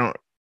I don't.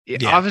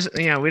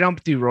 Obviously, we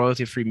don't do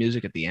royalty free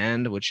music at the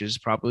end, which is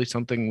probably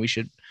something we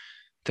should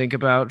think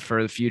about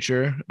for the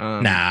future.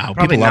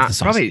 Probably love the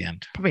songs at the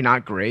end. Probably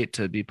not great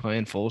to be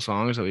playing full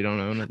songs that we don't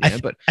own at the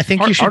end. But I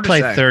think you should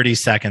play 30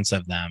 seconds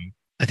of them.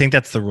 I think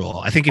that's the rule.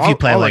 I think if you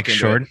play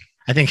short.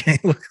 I think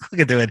look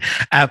into it.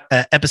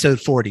 Episode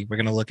 40, we're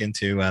going to look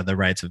into the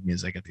rights of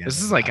music at the end. This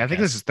is I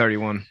think this is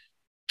 31.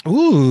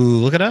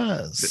 Ooh, look at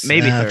us.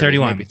 Maybe 30,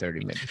 31. Maybe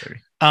 30.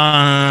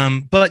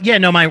 But yeah,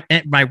 no, my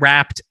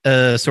Wrapped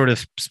sort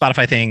of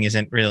Spotify thing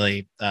isn't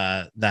really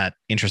that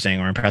interesting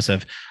or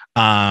impressive.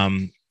 My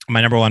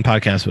number one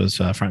podcast was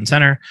Front and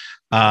Center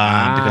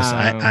because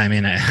I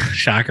mean,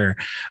 shocker.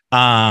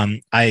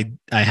 I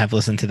have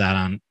listened to that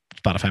on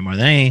Spotify more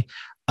than any.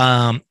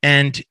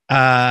 And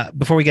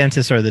before we get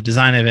into sort of the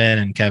design of it,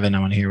 and Kevin, I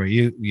want to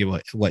hear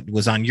what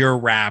was on your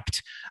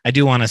Wrapped. I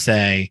do want to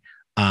say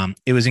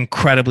it was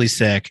incredibly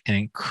sick and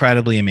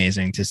incredibly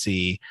amazing to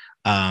see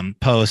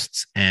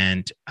posts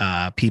and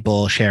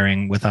people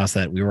sharing with us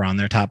that we were on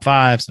their top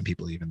 5. Some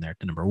people even their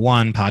number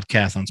 1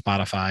 podcast on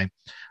Spotify.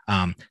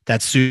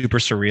 That's super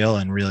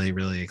surreal and really,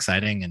 really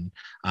exciting. And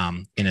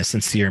in a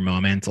sincere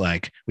moment,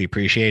 we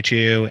appreciate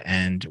you,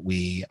 and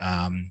we're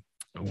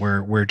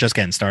just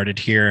getting started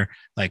here.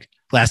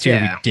 Last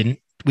year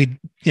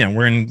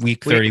we're in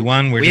week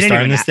 31. We're just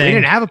starting this thing. We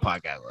didn't have a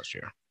podcast last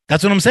year.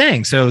 That's what I'm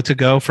saying. So to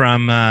go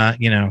from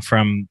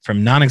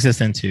from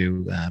non-existent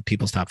to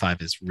people's top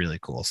 5 is really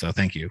cool. So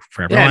thank you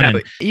for everyone.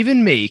 Yeah,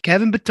 even me,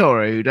 Kevin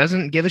Batori, who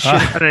doesn't give a shit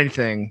about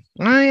anything.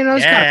 It's kind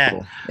of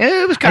cool.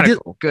 It was kind of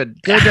cool.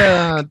 Good.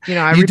 I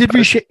you did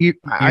you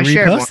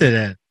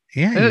reposted it.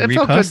 Yeah, it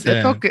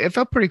felt good. It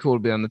felt pretty cool to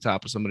be on the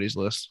top of somebody's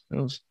list. It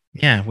was.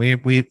 Yeah, we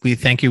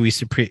thank you. We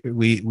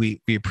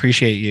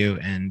appreciate you,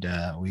 and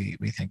we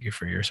thank you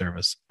for your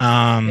service.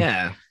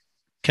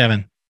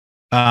 Kevin,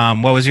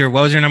 what was your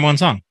number 1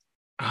 song?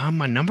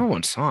 My number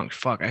 1 song.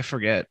 Fuck, I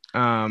forget.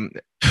 God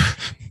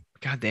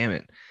damn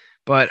it.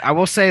 But I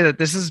will say that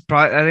this is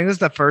I think this is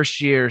the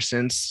first year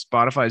since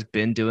Spotify's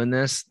been doing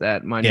this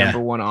that my number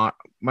one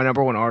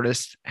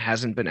artist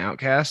hasn't been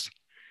Outkast.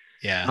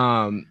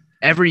 Yeah.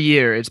 Every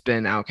year it's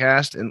been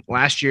Outkast, and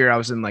last year I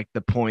was in the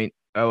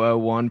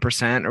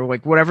 0.001% or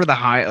whatever the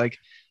high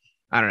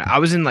I don't know. I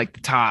was in like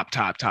the top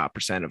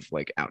percent of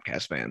like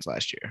Outkast fans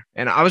last year,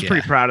 and I was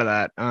pretty proud of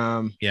that.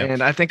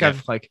 And I think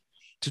I've like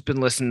just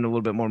been listening to a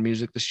little bit more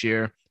music this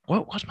year.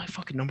 What was my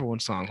fucking number one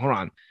song? Hold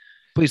on,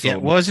 please. Yeah,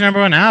 what was your number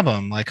one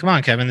album? Like, come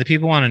on, Kevin. The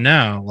people want to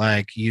know.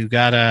 Like, you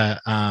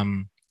gotta,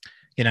 the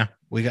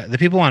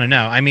people want to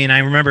know. I mean, I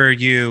remember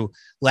you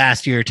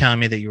last year telling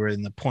me that you were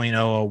in the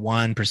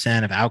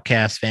 0.001% of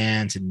Outkast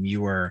fans, and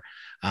you were,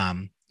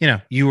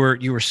 you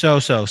were so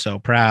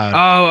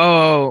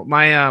proud.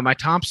 My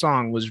top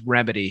song was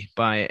Remedy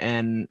by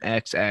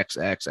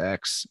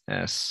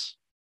NXXXXS.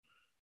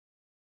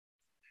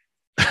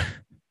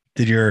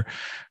 Did your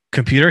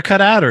computer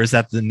cut out, or is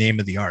that the name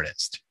of the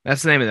artist?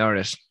 That's the name of the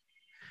artist.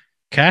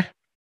 Okay.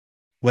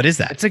 What is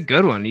that? It's a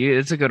good one.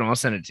 It's a good one. I'll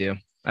send it to you.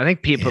 I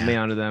think Pete put me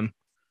onto them.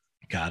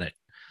 Got it.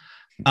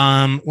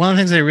 One of the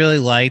things I really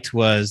liked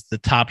was the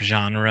top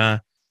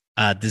genre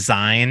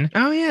design.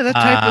 Oh yeah, that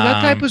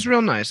type was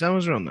real nice. That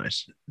was real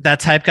nice. That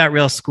type got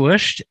real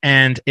squished,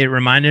 and it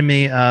reminded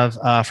me of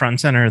Front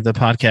and Center, the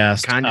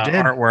podcast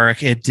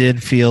artwork. It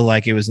did feel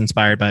like it was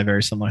inspired by a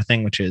very similar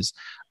thing, which is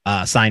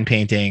sign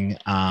painting,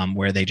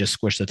 where they just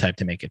squish the type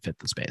to make it fit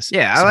the space.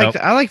 Yeah,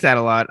 I like that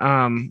a lot.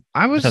 I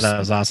thought that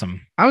was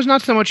awesome. I was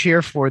not so much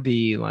here for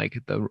the I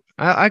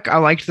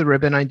liked the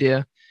ribbon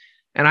idea,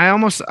 and I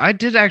thought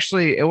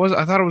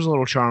it was a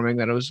little charming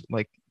that it was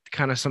like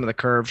kind of some of the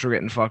curves were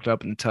getting fucked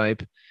up in the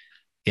type.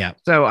 Yeah.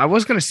 So I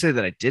was gonna say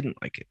that I didn't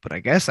like it, but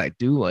I guess I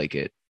do like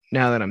it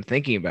now that I'm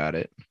thinking about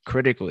it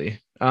critically.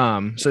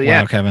 So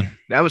yeah, wow, Kevin,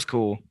 that was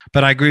cool.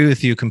 But I agree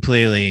with you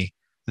completely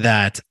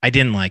that I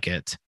didn't like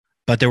it,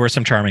 but there were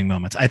some charming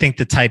moments. I think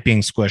the type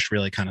being squished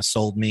really kind of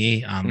sold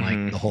me on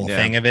like the whole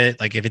thing of it.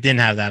 Like if it didn't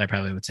have that, I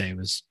probably would say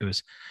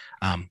it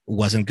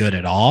wasn't good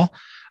at all.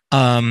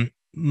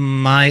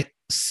 My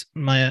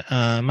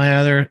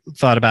other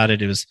thought about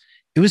it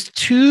was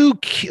too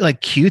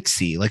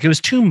cutesy. Like it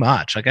was too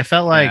much. Like I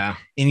felt like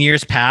in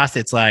years past,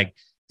 it's like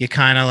you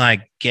kind of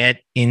like get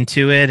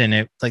into it, and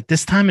it like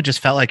this time it just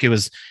felt like it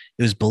was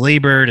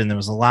belabored, and there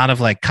was a lot of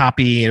like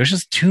copy. It was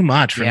just too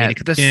much for me to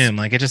consume.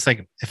 Like it just like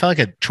it felt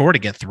like a chore to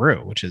get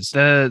through, which is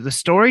the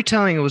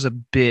storytelling was a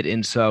bit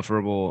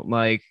insufferable.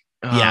 Like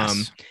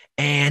action.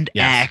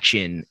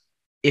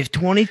 If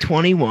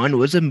 2021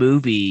 was a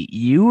movie,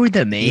 you were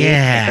the main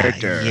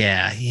character.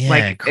 Yeah.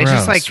 Like gross, it's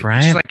just like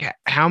right? just like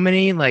how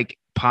many like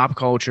pop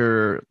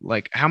culture,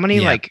 like how many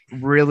like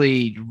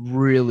really,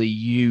 really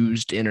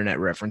used internet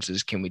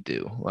references can we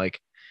do? Like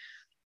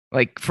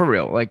for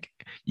real, like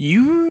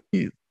you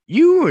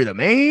were the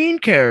main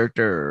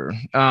character.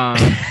 What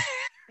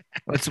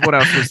else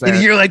was that? In a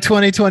year like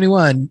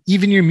 2021,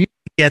 even your music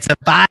gets a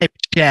vibe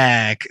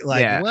check.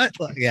 Like what?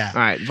 Yeah.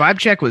 All right. Vibe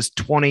check was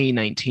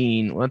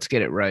 2019. Let's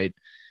get it right.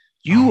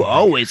 You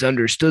always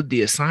understood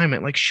the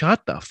assignment. Like,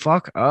 shut the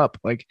fuck up.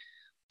 Like,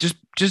 just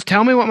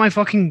tell me what my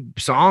fucking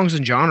songs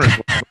and genres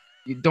were.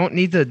 You don't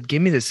need to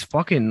give me this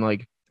fucking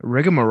like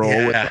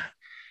rigmarole with,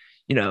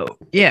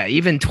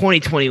 even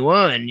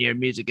 2021, your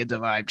music gets a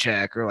vibe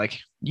check, or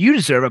like you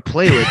deserve a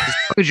playlist.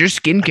 What is your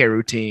skincare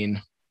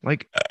routine?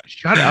 Like,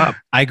 shut up.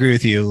 I agree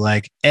with you.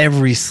 Like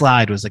every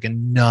slide was like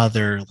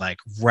another like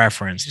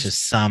reference to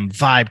some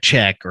vibe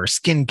check or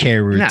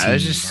skincare routine. Yeah,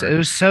 it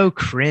was so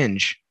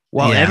cringe.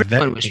 While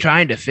everyone was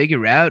trying to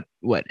figure out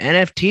what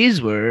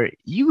NFTs were,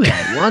 you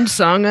had one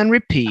song on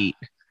repeat.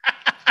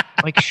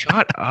 Like,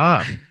 shut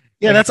up.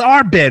 Yeah, that's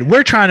our bid.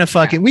 We're trying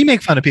to we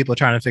make fun of people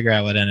trying to figure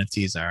out what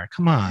NFTs are.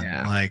 Come on.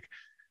 Yeah. Like,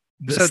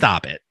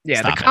 stop it.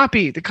 Yeah, Stop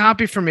the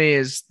copy for me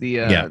is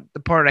the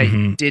part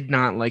I did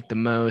not like the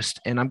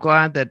most. And I'm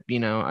glad that,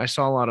 I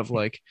saw a lot of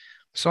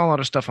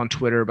stuff on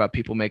Twitter about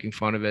people making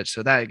fun of it.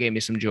 So that gave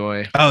me some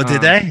joy. Oh,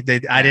 did they?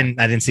 I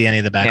didn't see any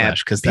of the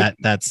backlash because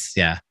that's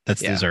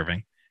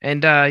deserving.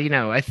 And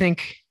I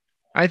think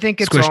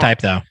it's squish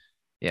type though.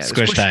 Yeah,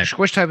 squish type.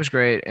 Squish type is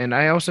great, and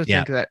I also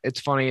think that it's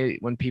funny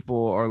when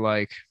people are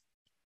like,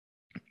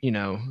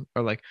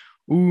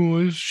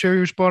 "Ooh, share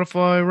your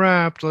Spotify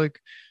Wrapped."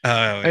 Like,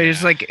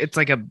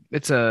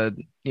 it's a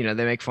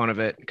they make fun of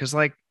it because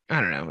like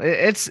I don't know,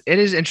 it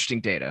is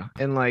interesting data,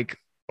 and like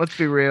let's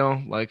be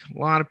real, like a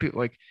lot of people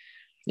like,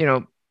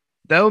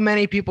 though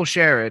many people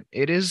share it,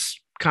 it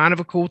is kind of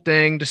a cool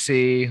thing to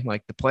see.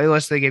 Like the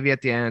playlist they give you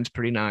at the end is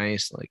pretty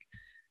nice. Like.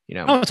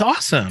 It's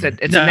awesome.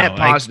 It's a net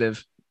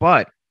positive,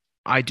 but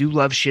I do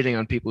love shitting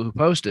on people who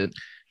post it.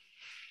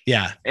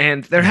 Yeah,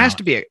 and there has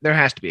to be a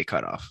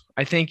cutoff.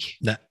 I think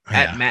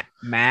at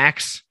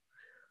max,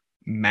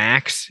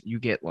 you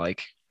get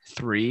like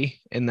 3,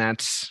 and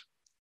that's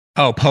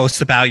posts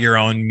about your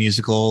own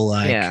musical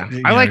genre,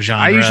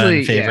 I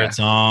usually favorite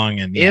song,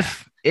 and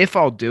if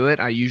I'll do it,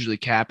 I usually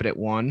cap it at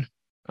 1.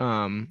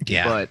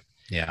 But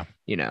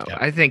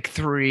I think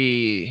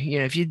 3.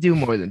 If you do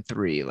more than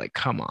 3, like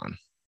come on.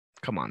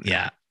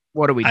 Yeah.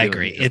 What are we doing? I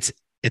agree. Here?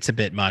 it's a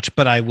bit much,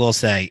 but I will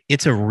say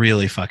it's a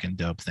really fucking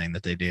dope thing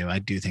that they do. I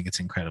do think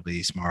it's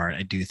incredibly smart.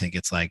 I do think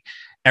it's like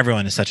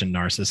everyone is such a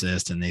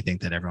narcissist and they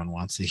think that everyone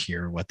wants to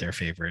hear what their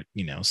favorite,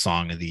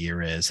 song of the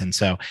year is. And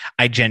so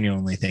I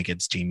genuinely think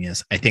it's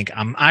genius. I think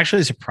I'm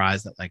actually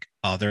surprised that like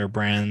other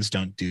brands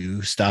don't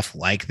do stuff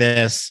like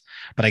this,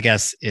 but I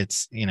guess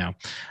it's,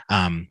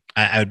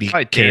 I would be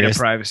Probably curious. data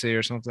privacy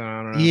or something.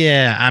 I don't know.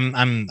 Yeah,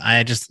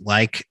 I just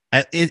like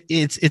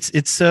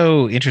it's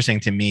so interesting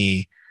to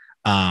me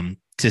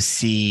to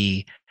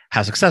see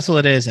how successful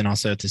it is and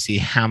also to see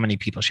how many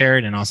people share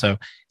it. And also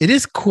it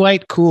is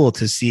quite cool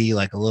to see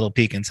like a little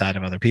peek inside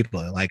of other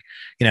people. Like,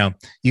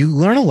 you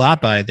learn a lot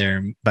by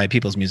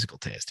people's musical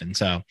taste. And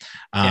so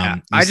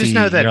I just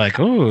know that you're like,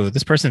 oh,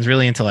 this person's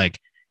really into like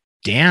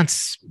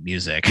dance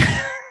music.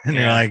 And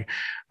they're like,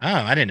 oh,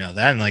 I didn't know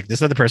that. And like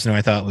this other person who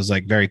I thought was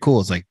like very cool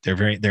is like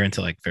they're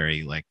into like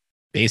very like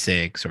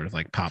basic sort of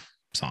like pop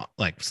song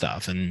like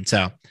stuff. And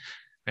so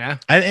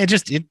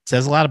it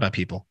says a lot about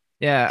people.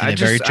 Yeah, in a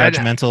very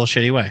judgmental,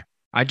 shitty way.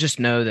 I just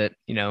know that,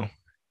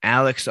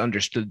 Alex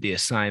understood the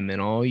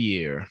assignment all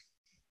year.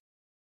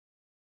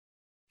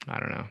 I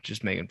don't know,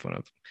 just making fun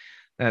of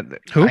that.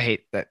 Who? I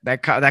hate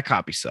that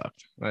copy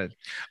sucked.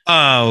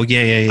 Oh,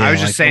 yeah. I was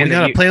just saying we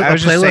that got a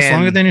playlist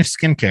longer than your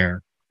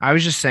skincare. I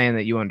was just saying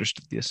that you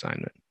understood the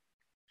assignment.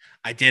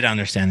 I did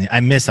understand I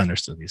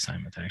misunderstood the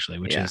assignment actually,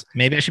 which is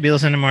maybe I should be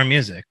listening to more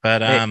music,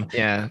 but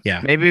yeah.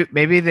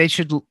 Maybe they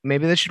should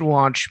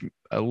watch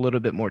a little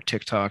bit more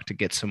TikTok to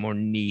get some more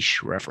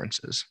niche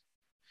references.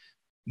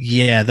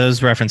 Yeah,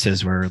 those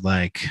references were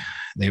like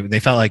they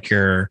felt like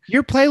your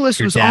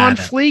playlist was on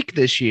fleek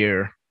this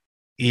year.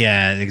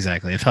 Yeah,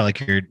 exactly. It felt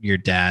like your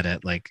dad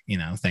at like,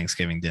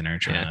 Thanksgiving dinner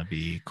trying to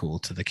be cool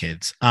to the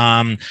kids.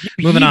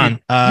 Moving on. You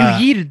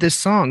yeeted this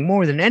song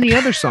more than any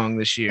other song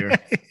this year.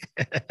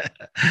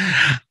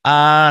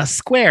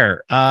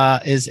 Square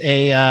is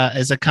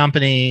a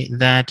company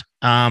that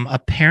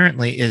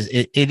apparently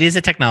it is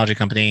a technology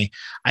company.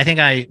 I think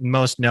I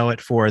most know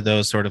it for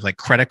those sort of like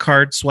credit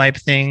card swipe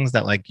things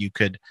that like you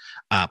could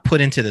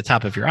put into the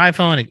top of your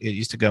iPhone. It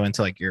used to go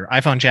into like your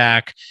iPhone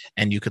jack,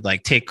 and you could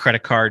like take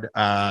credit card,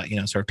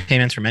 sort of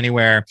payments from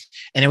anywhere.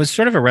 And it was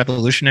sort of a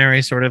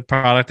revolutionary sort of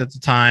product at the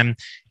time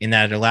in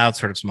that it allowed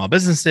sort of small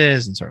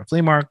businesses and sort of flea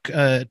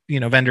market,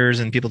 vendors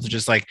and people to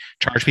just like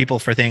charge people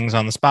for things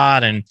on the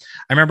spot. And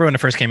I remember when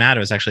it first came out, it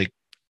was actually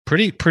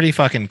pretty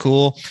fucking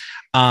cool.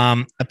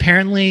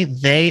 Apparently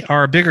they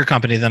are a bigger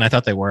company than I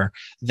thought they were.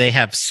 They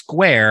have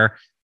Square,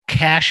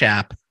 Cash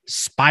App,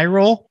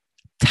 Spiral,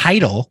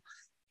 Tidal,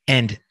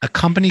 and a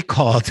company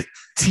called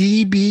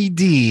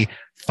TBD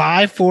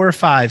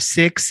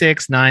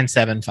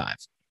 545-66975.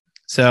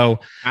 So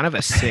kind of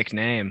a sick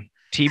name.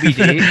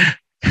 TBD.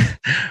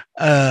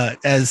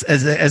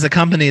 As a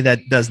company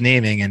that does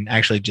naming and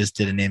actually just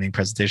did a naming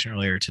presentation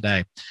earlier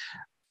today.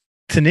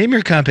 To name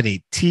your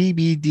company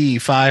TBD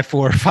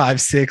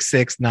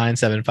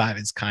 545-66975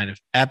 is kind of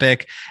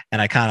epic,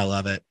 and I kind of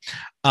love it.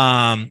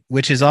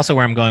 Which is also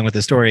where I'm going with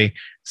the story.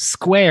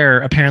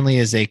 Square apparently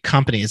is a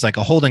company. It's like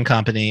a holding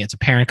company. It's a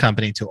parent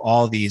company to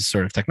all these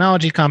sort of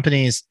technology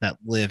companies that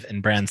live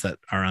in brands that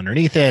are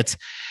underneath it,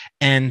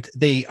 and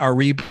they are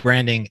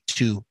rebranding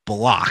to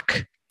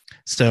Block.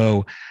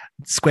 So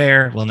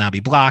Square will now be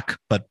Block,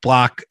 but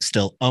Block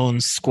still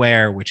owns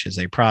Square, which is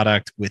a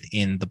product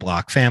within the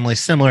Block family,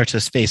 similar to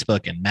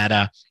Facebook and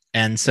Meta.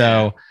 And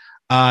so,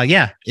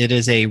 it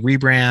is a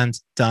rebrand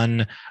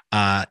done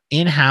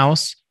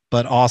in-house,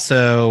 but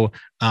also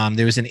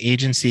there was an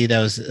agency that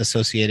was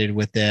associated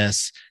with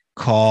this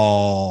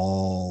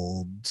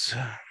called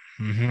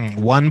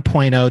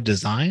 1.0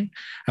 Design.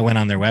 I went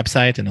on their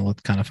website and it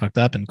looked kind of fucked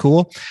up and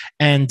cool.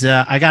 And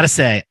I got to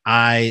say,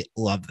 I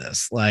love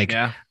this. Like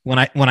when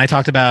I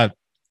talked about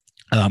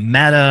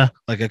Meta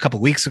like a couple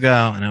of weeks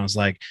ago, and I was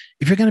like,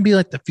 if you're going to be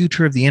like the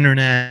future of the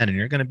internet and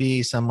you're going to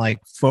be some like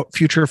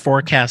future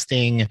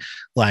forecasting,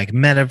 like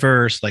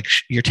metaverse, like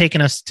you're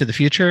taking us to the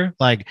future.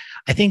 Like,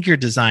 I think your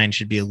design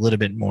should be a little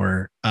bit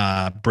more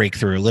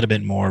breakthrough, a little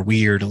bit more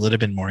weird, a little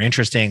bit more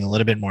interesting, a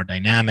little bit more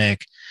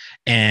dynamic,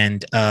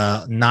 and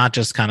not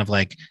just kind of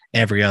like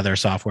every other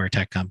software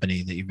tech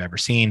company that you've ever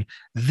seen.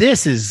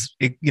 This is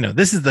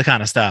the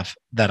kind of stuff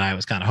that I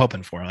was kind of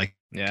hoping for. Like,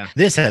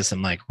 this has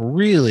some like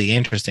really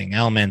interesting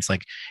elements.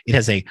 Like, it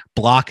has a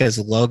block as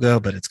a logo,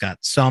 but it's got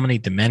so many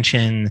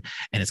dimension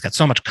and it's got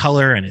so much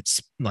color, and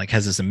it's like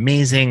has this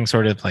amazing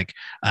sort of like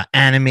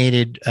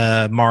animated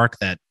mark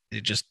that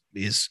it just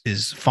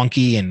is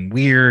funky and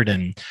weird.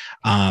 And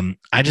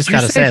I just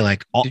got to say,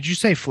 like, did you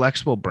say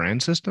flexible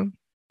brand system?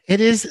 It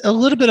is a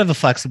little bit of a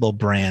flexible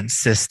brand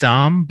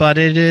system, but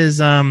it is,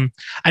 I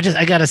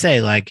got to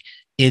say, like,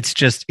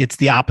 it's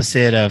the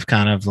opposite of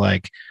kind of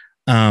like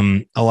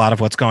a lot of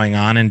what's going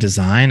on in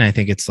design. I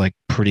think it's like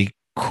pretty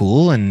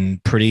cool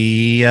and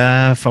pretty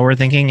forward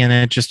thinking, and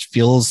it just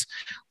feels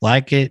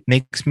like it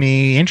makes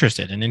me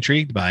interested and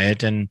intrigued by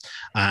it. And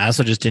I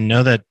also just didn't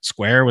know that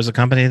Square was a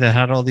company that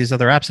had all these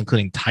other apps,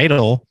 including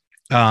Tidal,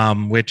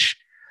 which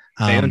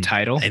they own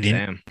Tidal.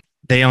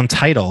 They own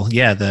Tidal,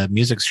 the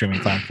music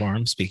streaming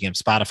platform. Speaking of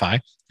Spotify,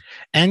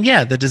 And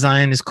yeah, the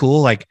design is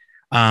cool. Like,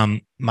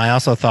 my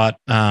also thought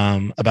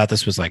about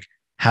this was like,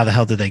 how the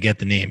hell did they get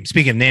the name?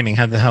 Speaking of naming,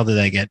 how the hell did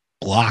they get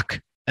Block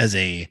as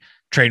a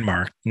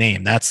trademark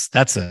name? That's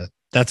a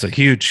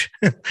huge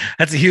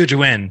that's a huge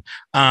win.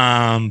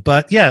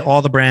 But yeah,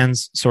 all the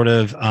brands sort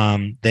of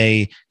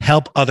they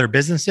help other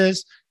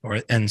businesses,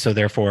 and so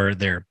therefore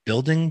they're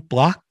building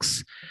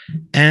blocks.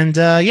 And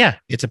yeah,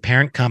 it's a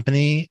parent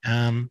company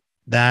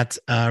that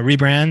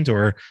rebrand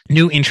or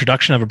new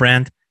introduction of a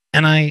brand,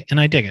 and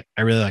I dig it.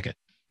 I really like it.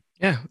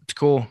 Yeah, it's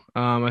cool.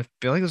 I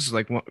feel like this is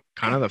like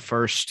kind of the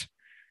first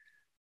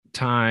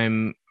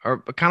time,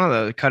 or kind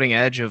of the cutting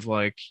edge of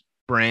like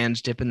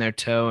brands dipping their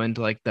toe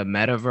into like the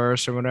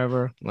metaverse or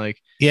whatever. Like,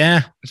 Yeah,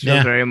 it feels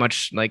yeah, very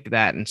much like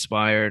that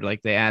inspired.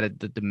 Like they added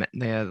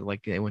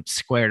they went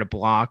square to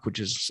block, which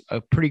is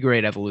a pretty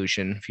great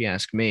evolution if you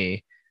ask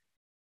me.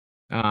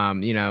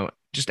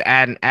 Just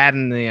adding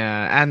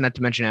that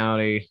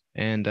dimensionality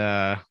and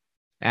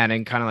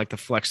adding kind of like the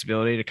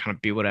flexibility to kind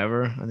of be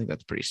whatever. I think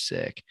that's pretty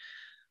sick.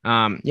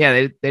 Yeah,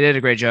 they did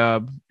a great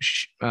job.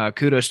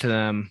 Kudos to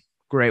them.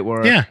 Great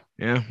work. yeah.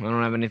 Yeah. I don't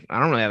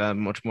really have that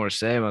much more to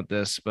say about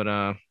this, but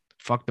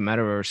fuck the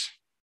metaverse.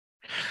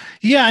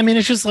 Yeah, I mean,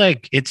 it's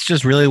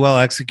just really well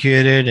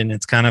executed, and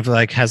it's kind of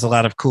like has a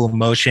lot of cool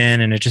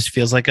motion, and it just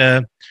feels like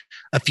a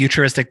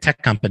futuristic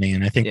tech company.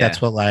 And I think Yeah.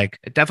 that's what like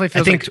It definitely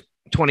feels think- like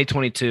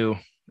 2022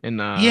 in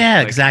yeah,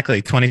 like,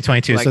 exactly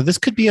 2022. like So this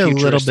could be a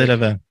little bit futuristic.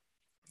 of a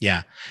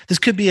this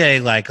could be a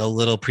like a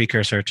little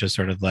precursor to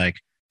sort of like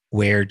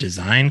where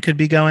design could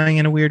be going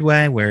in a weird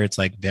way, where it's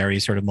like very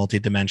sort of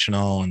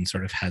multidimensional and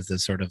sort of has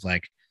this sort of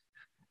like,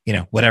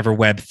 whatever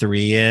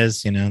Web3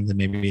 is,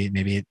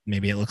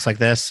 maybe it looks like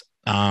this.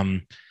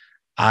 I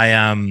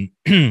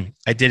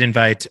I did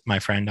invite my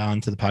friend on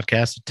to the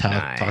podcast to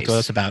talk to Nice.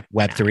 us about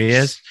Web3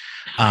 is.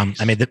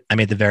 I made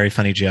the very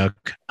funny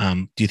joke.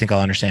 Do you think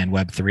I'll understand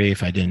Web3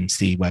 if I didn't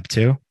see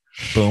Web2?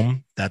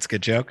 Boom, that's a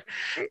good joke.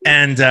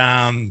 And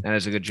That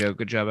is a good joke.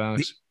 Good job,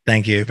 Alex.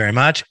 thank you very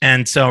much.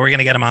 And so we're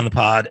gonna get him on the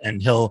pod,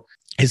 and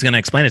he's gonna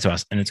explain it to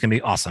us, and it's gonna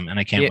be awesome. And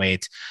I can't Yeah.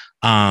 wait.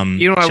 You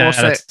know what I will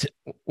shout outs say?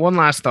 One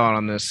last thought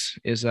on this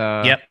is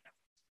Yep.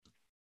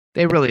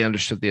 they really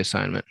understood the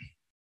assignment.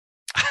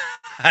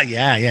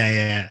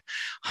 Yeah.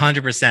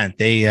 100%.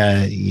 They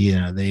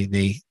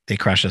they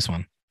crush this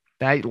one.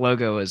 That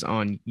logo is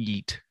on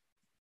Yeet.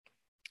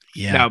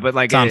 Yeah. No, but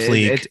like It's on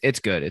fleek. it's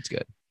good. It's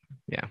good.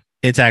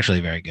 It's actually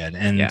very good.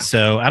 And Yeah.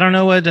 so I don't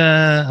know what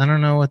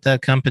that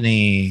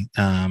company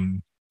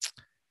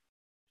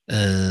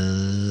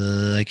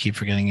I keep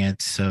forgetting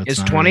it. So it's Is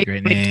not a really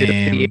great 2022 the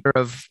name. year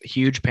of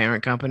huge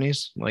parent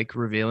companies like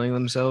revealing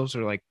themselves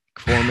or like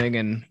forming?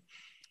 And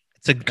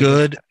It's a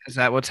good is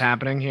that what's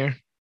happening here?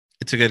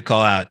 it's a good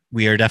call out.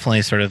 We are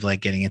definitely sort of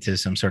like getting into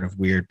some sort of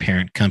weird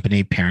parent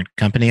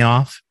company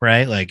off,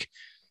 right? Like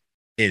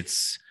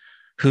it's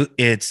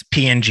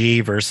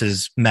P&G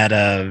versus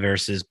Meta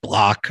versus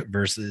Block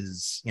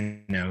versus,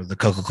 the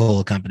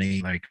Coca-Cola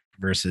company, like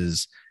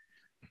versus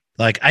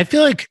like, I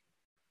feel like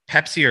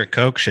Pepsi or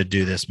Coke should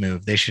do this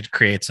move. They should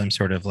create some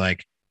sort of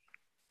like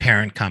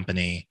parent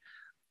company.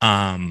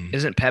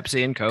 Isn't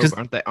Pepsi and Coke 'Cause-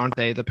 aren't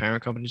they the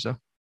parent companies though?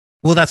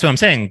 Well, that's what I'm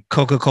saying.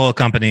 Coca-Cola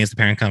company is the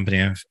parent company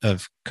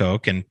of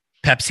Coke, and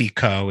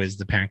PepsiCo is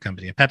the parent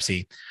company of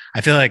Pepsi. I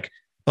feel like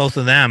both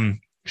of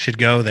them should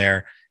go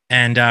there.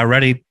 And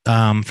ready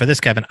for this,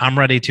 Kevin, I'm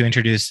ready to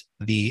introduce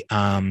the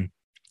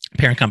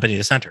parent company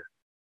to Center.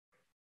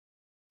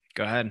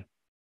 Go ahead.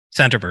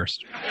 Centerverse.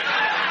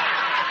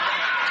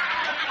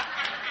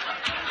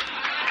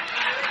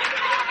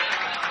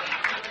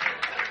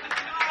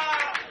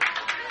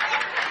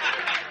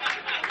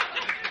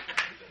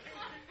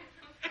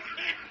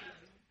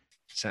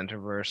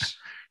 Centerverse.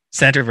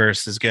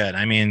 Centerverse is good.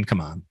 I mean,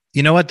 come on.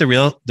 You know what the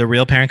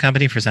real parent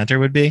company for Center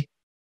would be?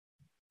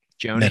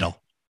 Joni.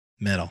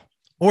 Middle.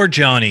 Or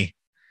Joni.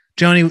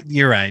 Joni,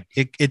 you're right.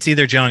 It's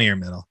either Joni or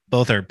Middle.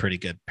 Both are pretty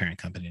good parent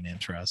company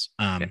names for us.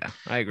 Yeah,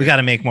 I agree. We got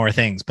to make more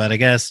things, but I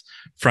guess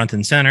front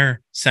and center,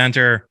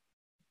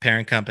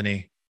 parent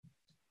company,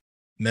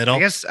 middle.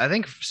 I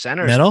think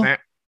Center's Middle?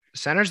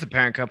 Center's the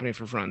parent company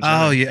for front. And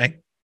center. Oh, yeah.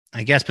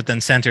 I guess, but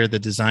then Center, the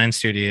design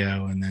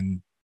studio, and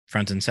then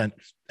front and center.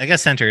 I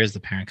guess Center is the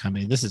parent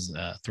company. This is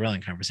a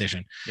thrilling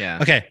conversation. Yeah.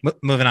 Okay,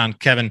 moving on.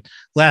 Kevin,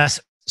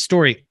 last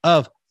story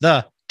of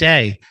the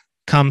day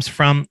comes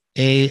from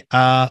a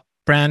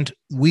brand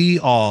we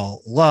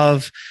all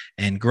love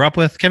and grew up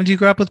with. Kevin, do you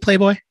grow up with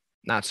Playboy?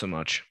 Not so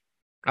much.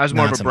 I was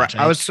more Not of so a much,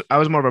 I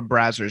was more of a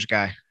Brazzers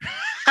guy.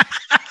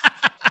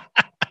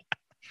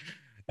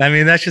 I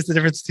mean, that's just the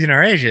difference between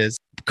our ages.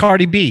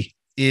 Cardi B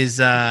is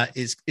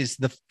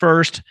the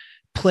first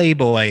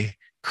Playboy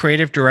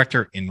creative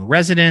director in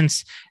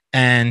residence,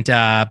 and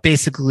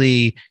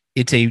basically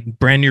it's a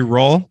brand new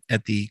role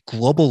at the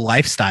global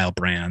lifestyle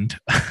brand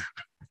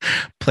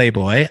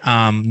Playboy,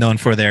 known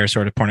for their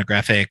sort of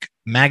pornographic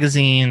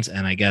magazines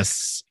and I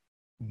guess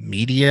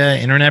media,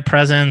 internet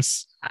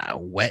presence,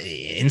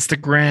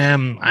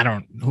 Instagram.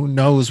 Who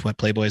knows what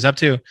Playboy is up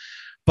to,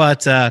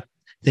 but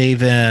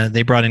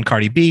they brought in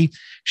Cardi B.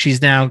 She's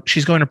going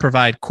to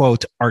provide,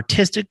 quote,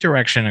 artistic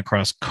direction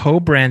across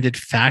co-branded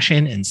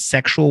fashion and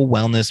sexual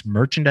wellness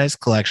merchandise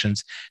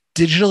collections,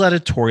 digital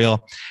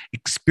editorial,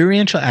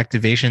 experiential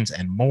activations,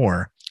 and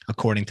more,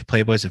 according to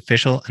Playboy's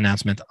official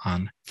announcement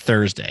on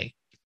Thursday.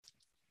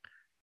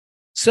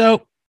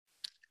 So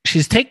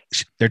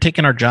they're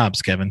taking our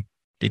jobs, Kevin.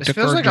 They took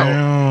our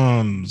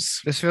jobs.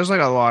 This feels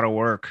like a lot of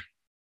work.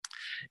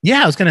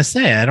 Yeah, I was gonna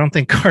say, I don't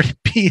think Cardi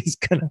B is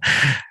gonna.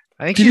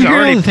 I think Did she's you hear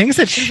already all the things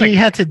that she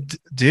had to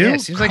do. Yeah,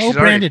 it seems like she's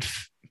already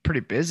pretty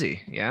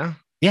busy. Yeah.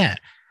 Yeah.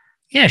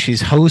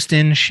 She's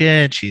hosting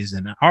shit. She's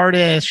an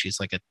artist. She's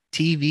like a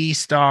TV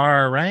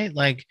star, right?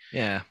 Like,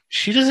 yeah.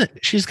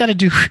 She's got to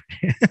do.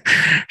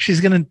 She's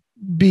gonna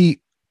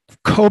be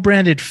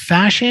co-branded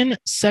fashion,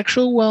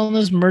 sexual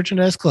wellness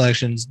merchandise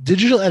collections,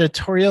 digital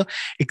editorial,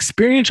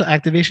 experiential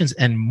activations,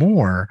 and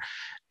more.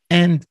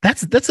 And that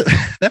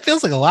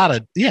feels like a lot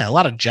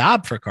of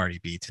job for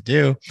Cardi B to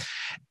do.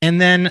 And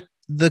then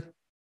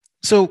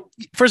so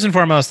first and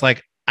foremost,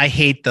 like, I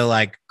hate the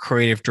like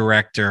creative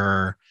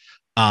director,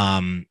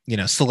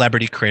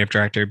 celebrity creative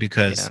director,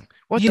 because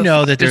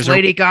that there's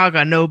Lady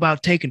Gaga know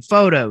about taking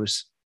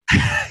photos.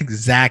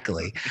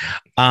 Exactly.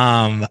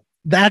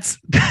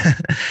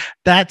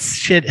 That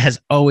shit has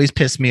always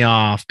pissed me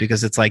off,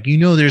 because it's like,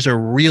 there's a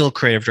real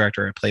creative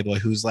director at Playboy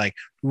who's like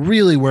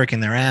really working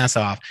their ass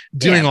off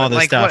doing all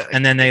this stuff.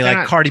 And then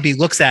Cardi B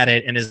looks at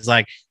it and is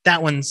like, I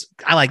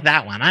like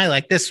that one. I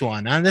like this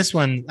one. This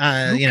one,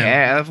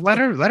 Yeah, let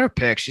her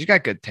pick. She's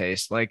got good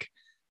taste. Like,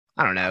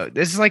 I don't know.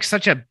 This is like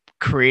such a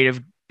creative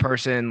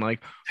person,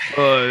 like,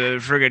 the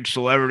friggin'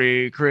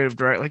 celebrity creative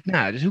director. Like,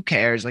 nah, just who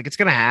cares? Like, it's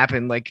gonna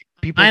happen. Like,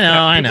 people.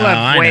 I know.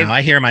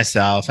 I hear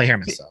myself.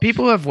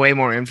 People have way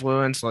more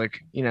influence.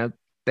 Like,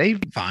 they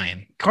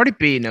fine. Cardi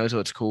B knows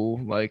what's cool.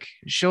 Like,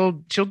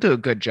 she'll do a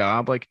good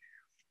job. Like,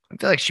 I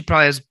feel like she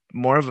probably has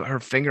more of her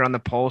finger on the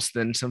pulse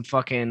than some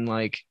fucking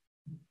like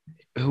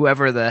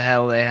whoever the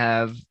hell they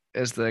have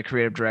as the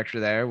creative director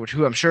there,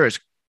 who I'm sure is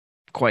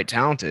quite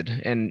talented.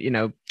 And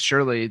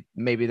surely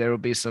maybe there will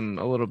be a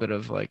little bit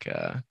of like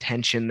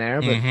tension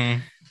there,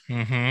 but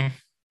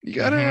you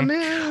gotta,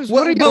 man.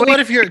 What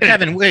if you're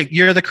Kevin? Wait,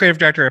 you're the creative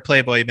director at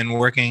Playboy. You've been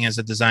working as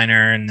a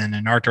designer and then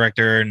an art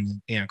director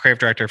and creative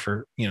director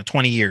for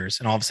 20 years.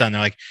 And all of a sudden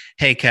they're like,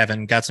 "Hey,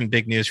 Kevin, got some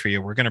big news for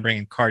you. We're gonna bring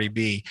in Cardi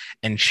B,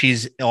 and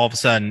she's all of a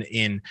sudden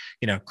in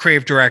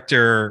creative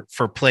director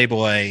for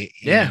Playboy."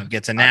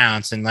 Gets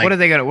announced, and like, what are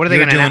they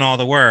gonna doing all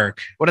the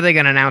work? What are they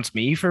gonna announce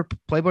me for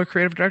Playboy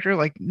creative director?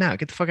 Like, no,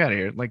 get the fuck out of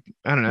here. Like,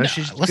 I don't know.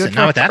 She's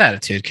not with that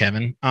attitude,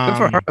 Kevin. Good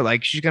for her.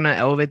 Like, she's gonna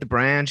elevate the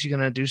brand. She's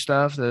gonna do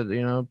stuff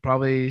that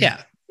probably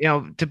I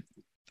get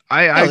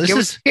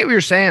what you're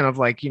saying of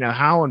like,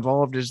 how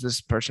involved is this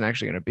person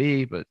actually going to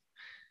be? But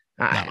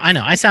I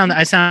know I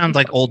sound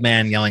like old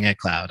man yelling at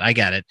cloud. I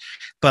get it,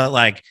 but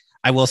like,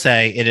 I will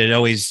say it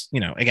always,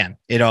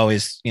 it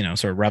always,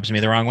 sort of rubs me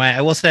the wrong way.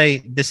 I will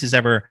say this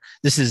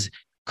is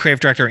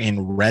creative director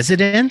in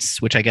residence,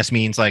 which I guess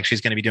means like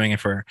she's going to be doing it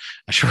for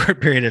a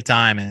short period of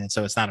time, and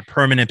so it's not a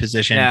permanent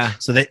position. Yeah.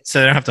 So they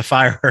don't have to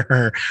fire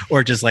her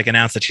or just like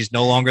announce that she's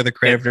no longer the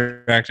creative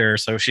director.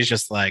 So she's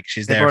just like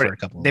for a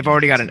couple. They've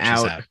already got an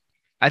out.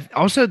 I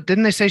also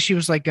didn't they say she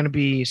was like going to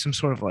be some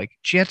sort of like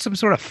she had some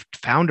sort of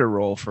founder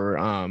role for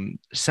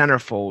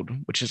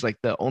Centerfold, which is like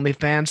the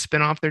OnlyFans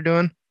spinoff they're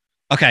doing.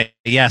 Okay.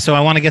 Yeah. So I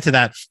want to get to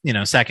that,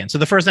 second. So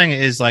the first thing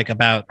is like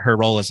about her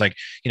role as like,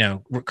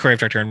 creative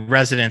director in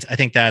residence. I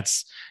think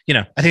that's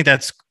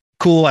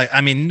cool. I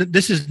mean,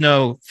 this is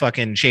no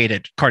fucking shade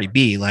at Cardi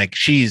B. Like,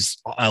 she's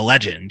a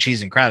legend.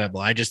 She's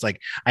incredible. I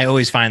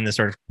always find this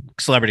sort of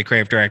celebrity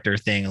creative director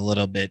thing a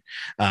little bit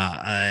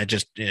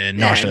nauseous.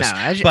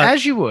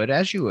 As you would.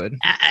 As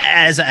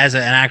an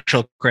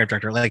actual creative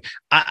director, like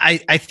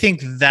I think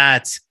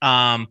that,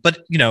 but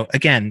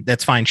again,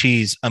 that's fine.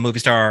 She's a movie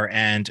star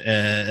and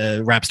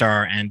a rap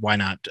star, and why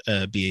not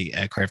be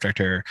a creative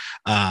director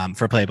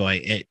for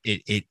Playboy?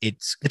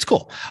 It's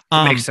cool.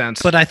 Makes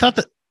sense. But I thought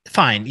that.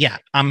 Fine. Yeah.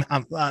 I'm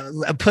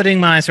putting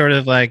my sort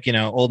of like,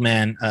 old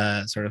man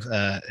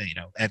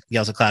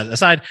yells at cloud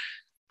aside.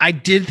 I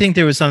did think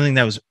there was something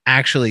that was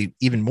actually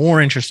even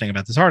more interesting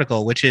about this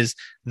article, which is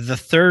the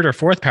third or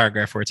fourth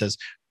paragraph where it says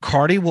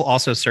Cardi will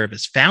also serve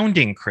as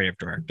founding creative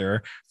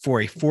director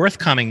for a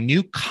forthcoming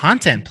new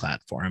content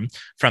platform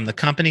from the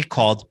company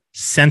called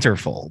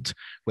Centerfold,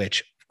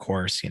 which, of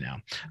course,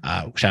 shout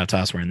out to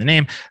us, we're in the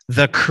name.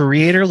 The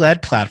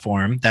creator-led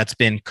platform that's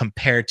been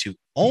compared to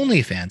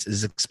OnlyFans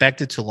is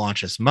expected to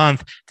launch this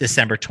month,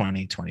 December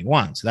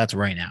 2021. So that's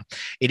right now.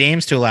 It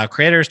aims to allow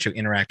creators to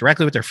interact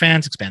directly with their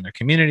fans, expand their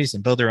communities,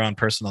 and build their own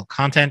personal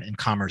content and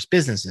commerce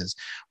businesses.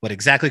 What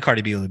exactly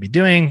Cardi B will be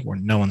doing,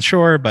 no one's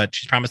sure, but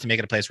she's promised to make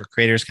it a place where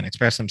creators can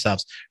express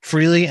themselves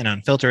freely and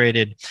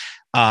unfiltered.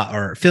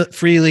 That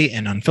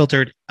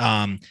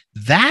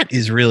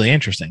is really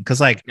interesting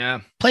because, like,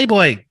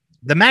 Playboy,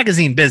 the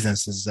magazine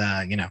business is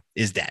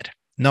dead.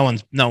 No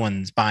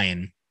one's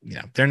buying.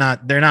 They're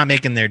not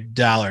making their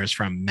dollars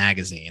from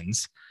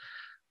magazines.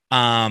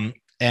 And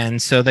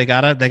so they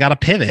gotta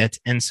pivot.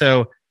 And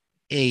so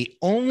a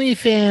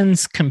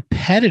OnlyFans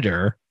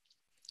competitor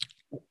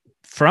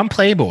from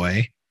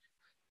Playboy,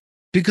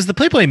 because the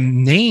Playboy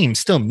name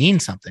still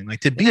means something. Like,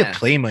 to be a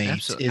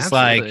Playmate is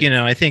like, you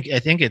know, I think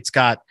it's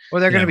got.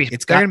 Well, they're going to be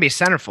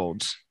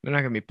centerfolds. They're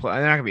not going to be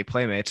they're not going to be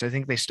Playmates. I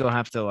think they still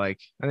have to, like,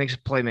 I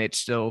think Playmates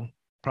still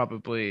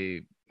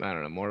probably, I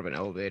don't know, more of an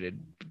elevated.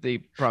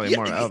 More of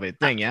an elevated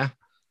thing. Yeah.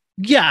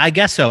 Yeah, I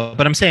guess so.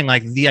 But I'm saying,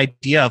 like, the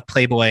idea of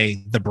Playboy,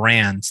 the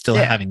brand, still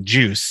having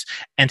juice,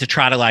 and to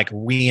try to like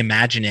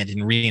reimagine it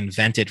and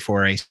reinvent it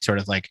for a sort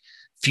of like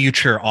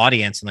future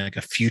audience and like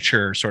a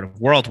future sort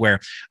of world where,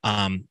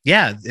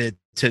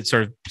 to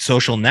sort of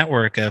social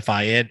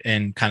networkify it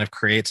and kind of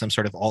create some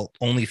sort of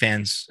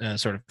OnlyFans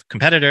sort of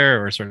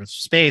competitor or sort of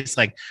space,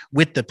 like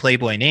with the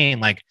Playboy name,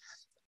 like,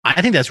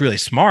 I think that's really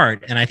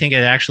smart. And I think it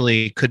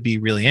actually could be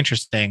really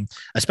interesting,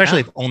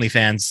 especially if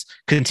OnlyFans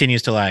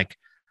continues to like,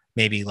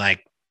 maybe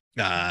like,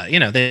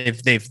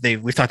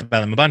 we've talked about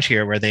them a bunch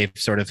here, where they've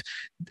sort of,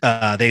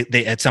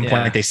 they at some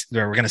point they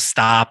were going to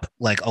stop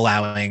like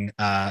allowing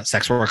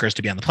sex workers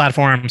to be on the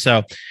platform.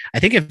 So I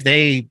think if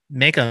they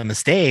make a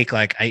mistake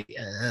like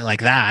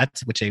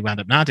that, which they wound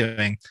up not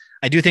doing,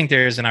 I do think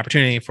there's an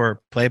opportunity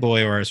for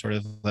Playboy or sort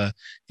of a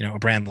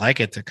brand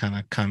like it to kind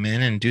of come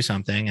in and do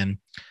something. And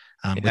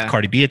with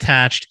Cardi B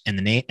attached and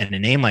a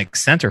name like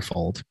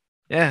Centerfold,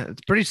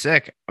 it's pretty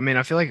sick. I mean,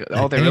 I feel like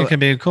it could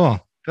be cool.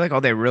 I feel like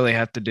all they really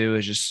have to do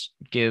is just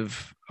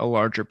give a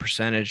larger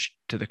percentage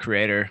to the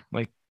creator,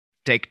 like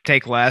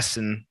take less.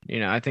 And,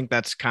 I think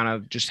that's kind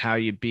of just how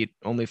you beat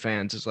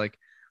OnlyFans, is like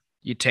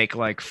you take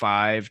like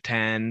 5,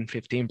 10,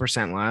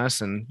 15% less,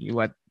 and you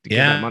let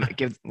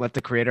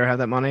the creator have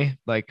that money.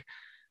 Like,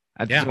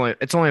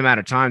 it's only a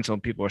matter of time until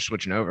people are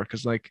switching over.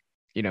 Cause like,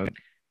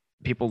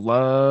 people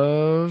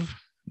love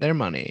their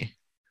money.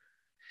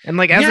 And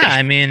like,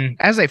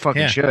 as they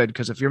fucking should,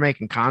 because if you're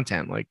making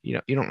content, like, you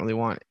don't really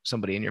want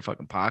somebody in your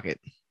fucking pocket,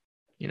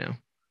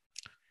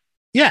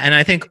 Yeah, and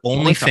I think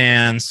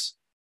OnlyFans,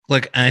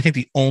 and I think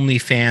the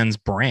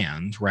OnlyFans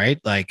brand, right?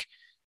 Like,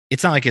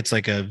 it's not like it's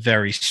like a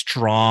very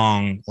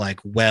strong, like,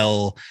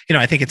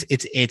 I think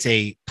it's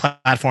a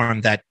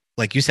platform that,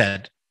 like you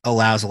said,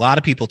 allows a lot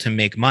of people to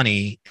make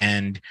money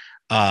and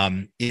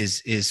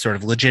is sort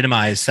of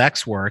legitimized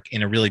sex work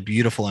in a really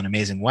beautiful and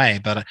amazing way.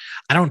 But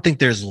I don't think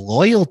there's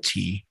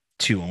loyalty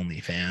to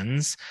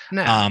OnlyFans.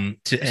 No. And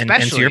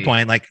to your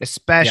point, like,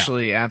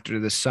 especially after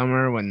the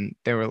summer when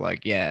they were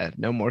like,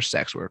 no more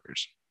sex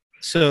workers.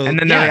 So, and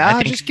then they're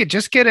like,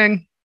 just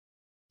kidding.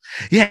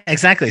 Yeah,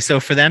 exactly. So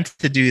for them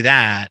to do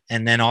that,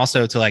 and then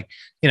also to like,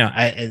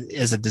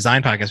 as a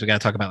design podcast, we got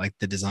to talk about like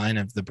the design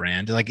of the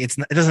brand. Like, it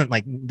doesn't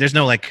like, there's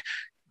no like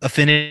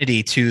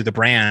affinity to the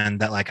brand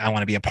that like I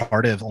want to be a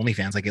part of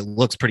OnlyFans. Like, it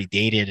looks pretty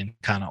dated and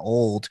kind of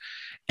old.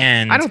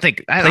 And I don't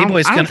think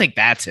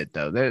that's it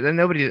though.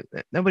 Nobody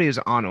is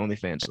on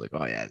OnlyFans like,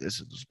 oh yeah,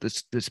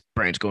 this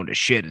brand's going to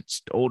shit.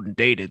 It's old and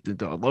dated.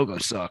 The logo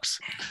sucks.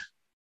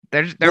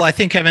 I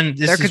think, Kevin,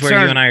 this is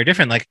where you and I are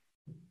different. Like,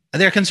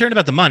 they're concerned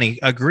about the money,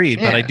 agreed.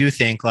 But I do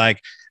think like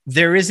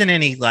there isn't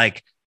any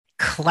like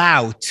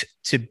clout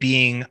to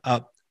being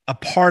a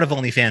part of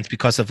OnlyFans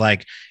because of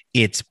like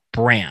its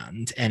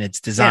brand and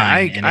its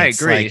design. I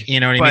agree. Like,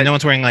 you know what I mean? No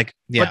one's wearing like,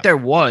 But there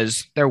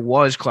was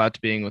clout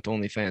to being with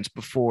OnlyFans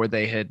before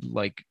they had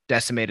like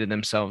decimated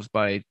themselves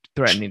by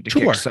threatening to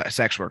kick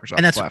sex workers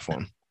off the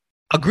platform.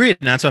 Agreed.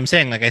 And that's what I'm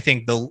saying. Like, I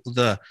think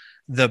the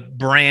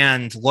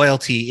brand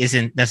loyalty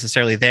isn't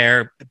necessarily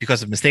there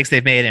because of mistakes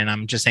they've made. And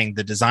I'm just saying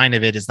the design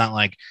of it is not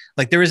like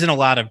there isn't a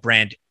lot of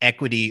brand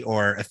equity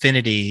or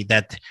affinity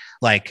that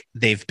like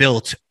they've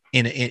built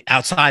in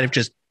outside of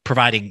just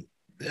providing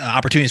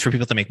opportunities for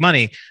people to make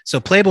money. So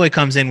Playboy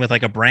comes in with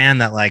like a brand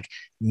that like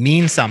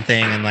means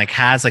something and like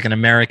has like an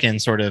American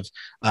sort of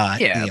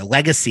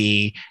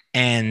legacy,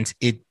 and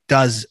it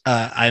does.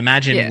 I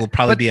imagine it will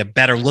probably be a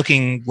better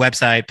looking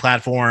website,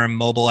 platform,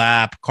 mobile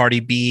app, Cardi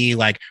B,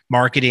 like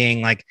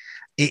marketing, like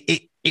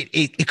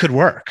it could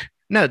work.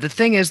 No, the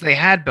thing is, they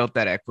had built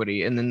that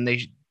equity and then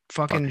they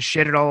fucking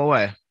shit it all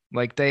away.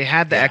 Like, they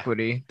had the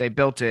equity, they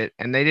built it,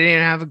 and they didn't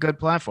even have a good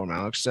platform,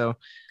 Alex. So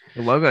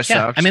the logo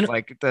sucks. I mean,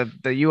 like the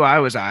UI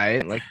was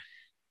like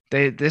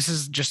this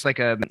is just like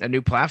a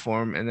new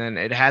platform, and then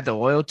it had the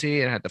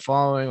loyalty, it had the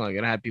following, like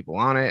it had people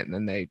on it, and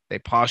then they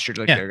postured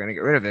like they're gonna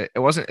get rid of it.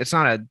 It's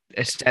not a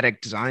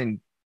aesthetic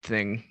design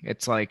thing.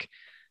 It's like,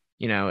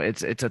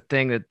 it's a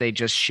thing that they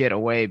just shit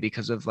away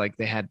because of like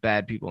they had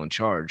bad people in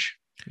charge.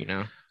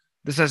 I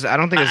think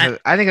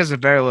it has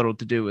very little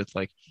to do with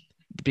like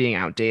being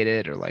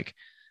outdated or like,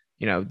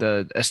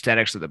 the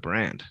aesthetics of the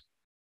brand.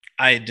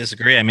 I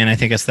disagree. I mean, I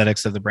think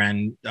aesthetics of the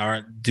brand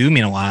do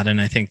mean a lot.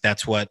 And I think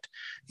that's what,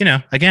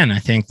 again, I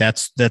think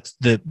that's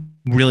the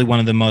really one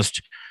of the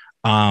most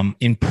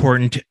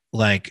important,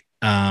 like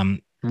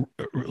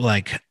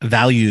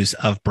values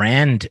of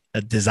brand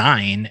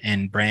design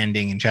and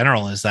branding in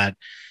general is that,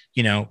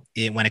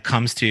 when it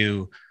comes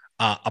to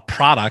a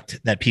product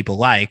that people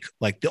like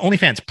the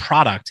OnlyFans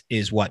product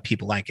is what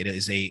people like. It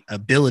is a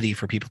ability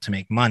for people to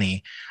make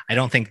money. I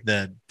don't think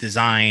the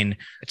design,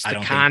 it's the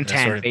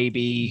content,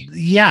 baby.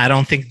 Yeah, I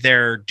don't think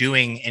they're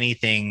doing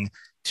anything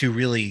to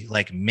really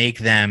like make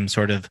them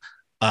sort of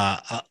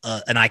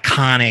an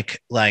iconic,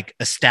 like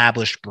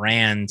established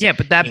brand. Yeah,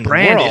 but that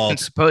brand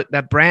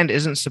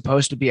isn't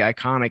supposed to be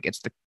iconic.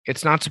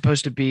 It's not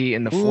supposed to be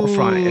in the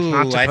forefront. It's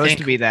not supposed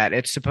to be that.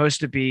 It's supposed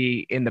to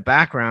be in the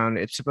background.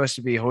 It's supposed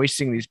to be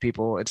hoisting these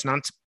people. It's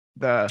not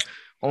the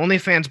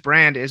OnlyFans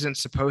brand isn't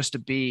supposed to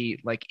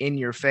be like in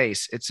your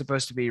face. It's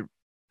supposed to be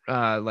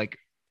like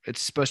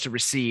it's supposed to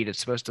recede. It's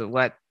supposed to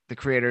let the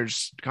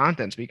creator's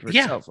content speak for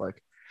itself.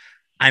 Like,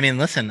 I mean,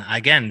 listen,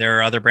 again, there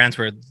are other brands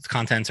where the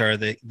contents are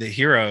the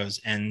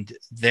heroes, and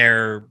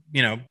their,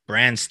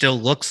 brand still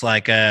looks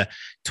like a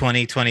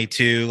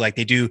 2022, like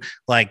they do,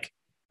 like,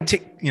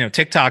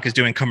 TikTok is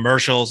doing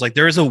commercials. Like,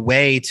 there is a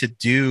way to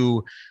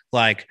do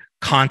like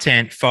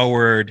content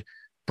forward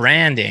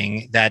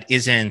branding that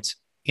isn't,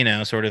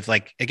 sort of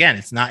like, again,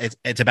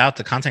 it's about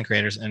the content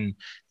creators. And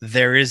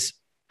there is,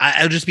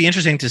 it'll just be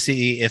interesting to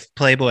see if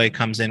Playboy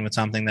comes in with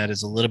something that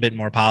is a little bit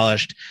more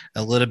polished,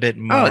 a little bit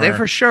more. Oh, they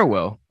for sure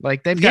will.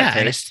 Like, they've got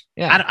taste.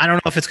 Yeah. I don't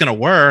know if it's going to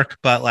work,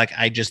 but like,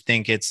 I just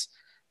think it's,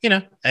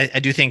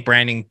 I do think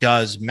branding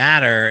does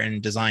matter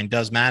and design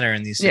does matter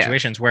in these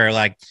situations where,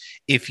 like,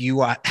 if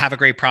you have a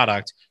great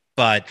product,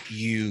 but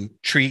you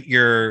treat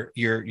your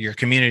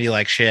community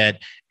like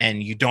shit,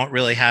 and you don't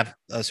really have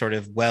a sort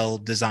of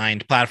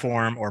well-designed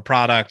platform or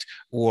product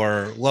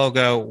or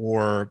logo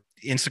or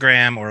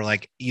Instagram, or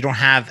like you don't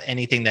have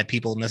anything that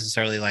people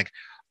necessarily like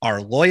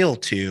are loyal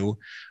to,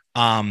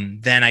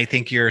 then I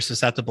think you're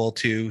susceptible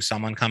to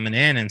someone coming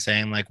in and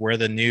saying like, we're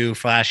the new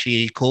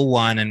flashy cool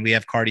one, and we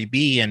have Cardi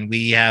B, and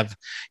we have,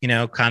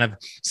 kind of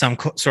some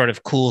sort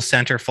of cool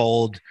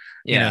centerfold,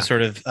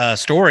 sort of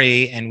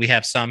story, and we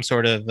have some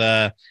sort of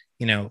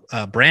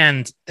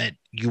brand that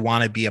you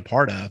want to be a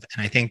part of.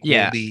 And I think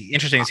will be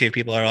interesting to see if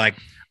people are like,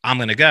 I'm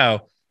going to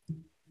go.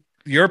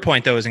 Your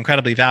point though is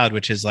incredibly valid,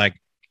 which is like,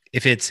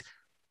 if it's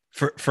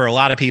for a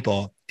lot of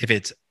people, if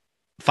it's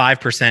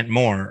 5%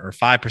 more or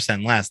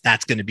 5% less,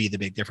 that's going to be the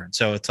big difference.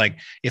 So it's like,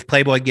 if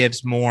Playboy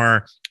gives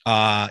more,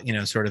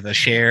 sort of a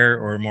share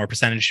or more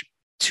percentage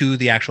to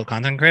the actual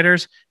content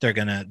creators, they're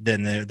gonna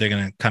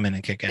come in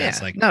and kick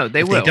ass. Like, no,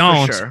 they will. They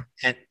don't, for sure.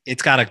 And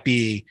it's got to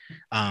be,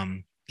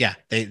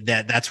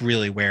 that's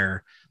really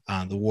where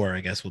the war,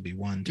 I guess, will be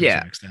won to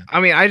some extent. I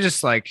mean, I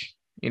just like,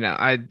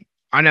 I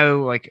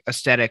know like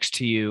aesthetics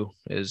to you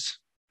is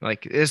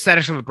like the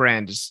aesthetics of a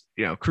brand is,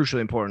 crucially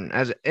important,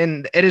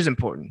 and it is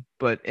important.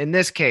 But in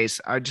this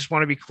case, I just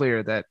want to be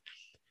clear that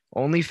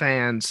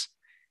OnlyFans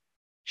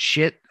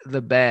shit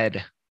the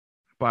bed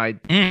by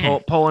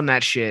pulling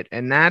that shit.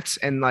 And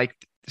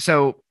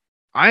so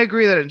I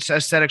agree that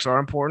aesthetics are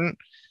important,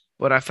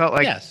 but I felt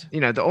like, the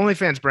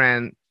OnlyFans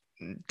brand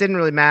didn't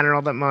really matter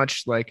all that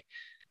much. Like,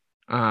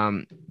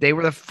 they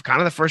were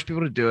kind of the first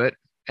people to do it.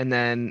 And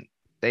then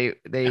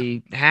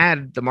they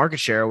had the market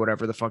share or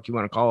whatever the fuck you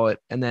want to call it.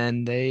 And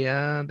then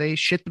they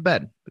shit the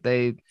bed.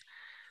 They,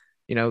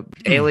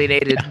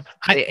 alienated,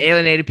 they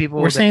alienated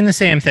people. We're saying the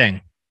same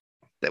thing.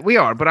 That we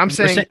are, but I'm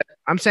saying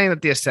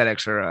that the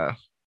aesthetics are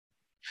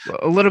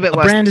a little bit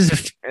less brand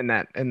is in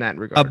that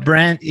regard.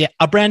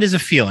 A brand is a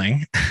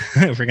feeling.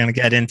 If we're going to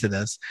get into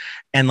this,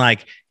 and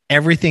like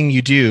everything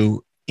you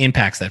do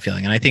impacts that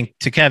feeling. And I think,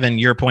 to Kevin,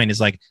 your point is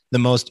like the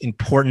most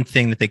important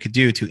thing that they could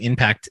do to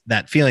impact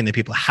that feeling that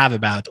people have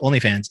about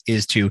OnlyFans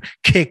is to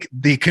kick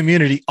the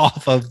community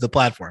off of the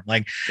platform.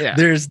 Like,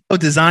 there's no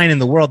design in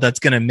the world that's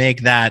going to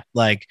make that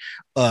like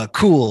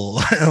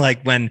cool,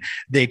 like when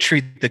they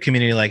treat the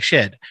community like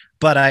shit.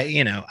 But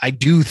I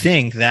do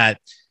think that,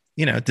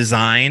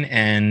 design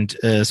and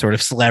sort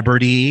of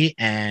celebrity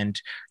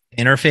and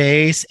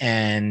interface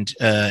and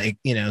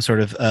sort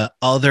of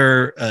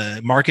other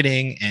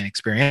marketing and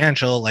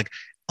experiential, like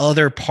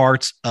other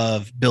parts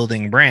of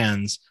building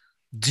brands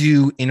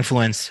do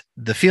influence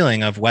the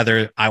feeling of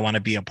whether I want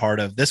to be a part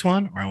of this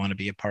one or I want to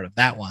be a part of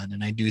that one.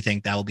 And I do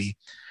think that will be,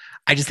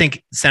 I just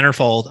think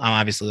Centerfold, I'm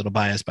obviously a little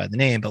biased by the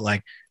name, but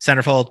like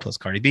Centerfold plus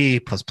Cardi B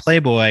plus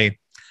Playboy,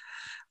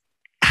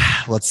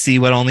 let's see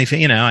what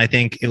OnlyFans, I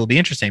think it will be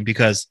interesting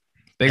because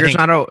bigger's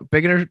not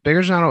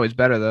always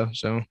better though.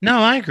 So no,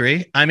 I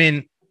agree. I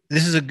mean,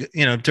 this is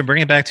to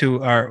bring it back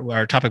to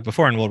our topic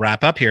before, and we'll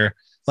wrap up here.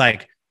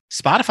 Like,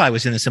 Spotify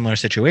was in a similar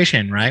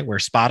situation, right? Where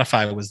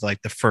Spotify was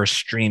like the first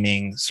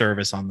streaming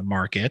service on the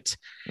market.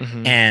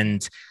 Mm-hmm.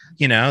 And,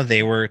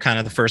 they were kind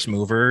of the first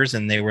movers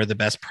and they were the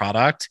best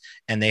product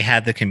and they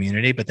had the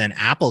community. But then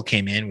Apple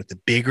came in with the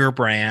bigger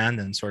brand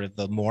and sort of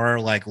the more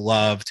like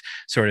loved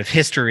sort of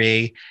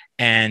history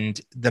and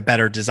the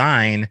better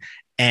design.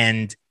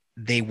 And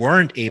they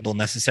weren't able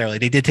necessarily,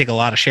 they did take a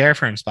lot of share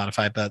from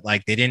Spotify, but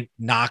like they didn't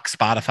knock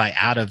Spotify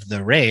out of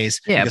the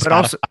race. Yeah, but Spotify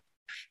also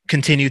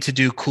continue to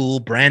do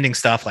cool branding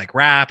stuff like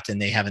Wrapped, and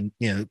they have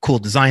a cool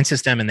design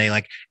system, and they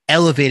like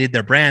elevated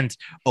their brand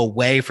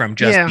away from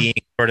just being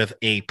sort of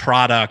a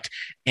product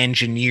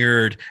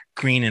engineered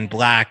green and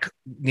black,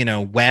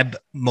 web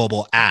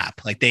mobile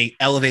app. Like they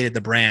elevated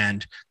the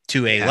brand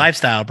to a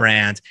lifestyle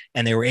brand,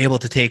 and they were able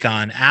to take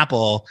on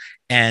Apple.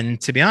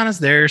 And to be honest,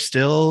 they're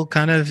still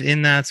kind of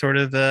in that sort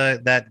of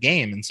that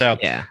game. And so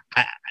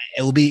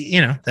it will be,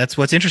 that's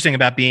what's interesting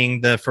about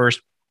being the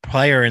first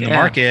player in the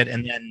market,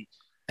 and then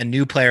a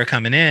new player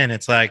coming in.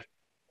 It's like,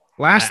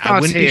 I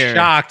wouldn't be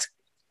shocked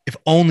if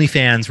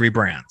OnlyFans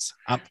rebrands.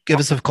 Give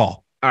us a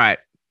call. All right.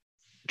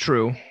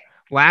 True.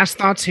 Last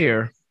thoughts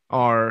here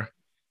are,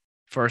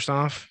 first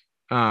off,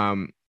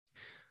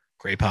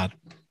 great pod.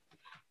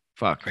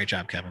 Fuck. Great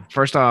job, Kevin.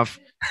 First off,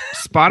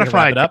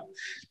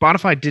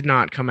 Spotify did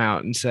not come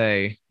out and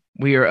say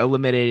we are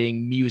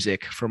eliminating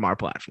music from our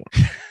platform.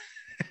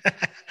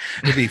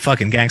 It'd be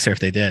fucking gangster if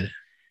they did.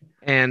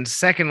 And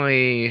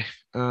secondly,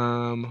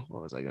 what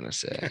was I gonna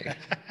say?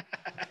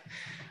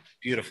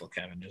 Beautiful,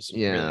 Kevin. Just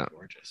really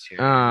gorgeous here.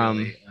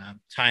 Really,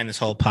 tying this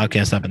whole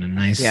podcast up in a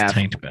nice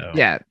tight bow.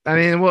 Yeah, I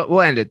mean,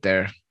 we'll end it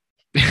there.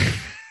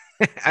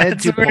 I had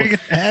 2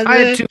 points.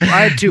 I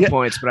had 2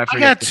 points, but I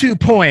got 2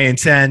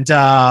 points, and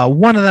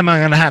one of them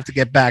I'm gonna have to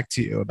get back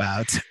to you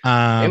about.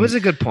 It was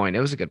a good point.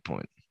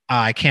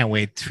 I can't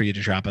wait for you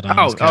to drop it on.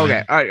 Oh,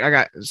 okay. All right, I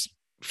got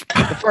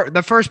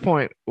the first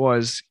point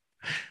was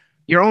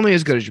you're only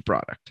as good as your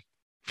product.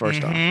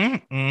 First off,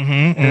 and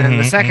then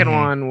the second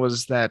one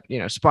was that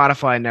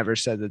Spotify never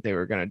said that they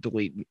were going to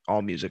delete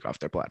all music off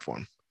their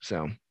platform.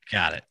 So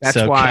got it. That's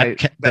why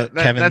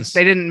they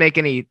didn't make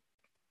any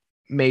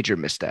major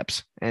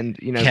missteps. And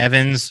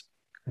Kevin's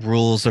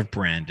rules of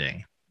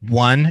branding: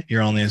 1,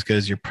 you're only as good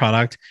as your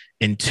product,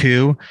 and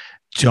 2,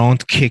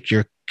 don't kick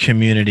your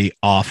community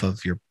off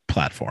of your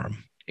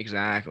platform.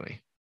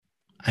 Exactly.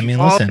 I mean,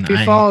 listen, if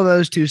you follow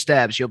those 2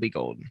 steps, you'll be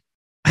golden.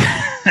 You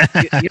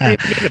don't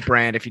even need a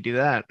brand if you do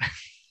that.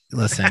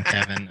 Listen,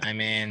 Kevin, I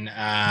mean,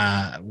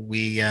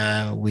 we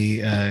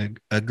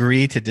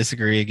agree to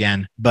disagree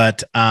again,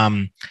 but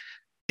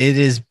it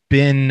has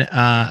been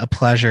a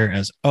pleasure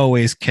as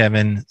always,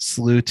 Kevin.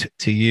 Salute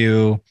to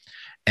you,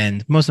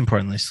 and most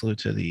importantly, salute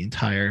to the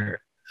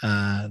entire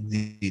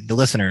the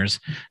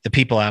listeners, the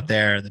people out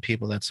there, the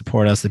people that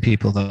support us, the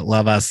people that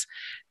love us.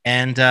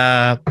 And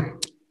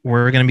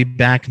we're going to be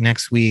back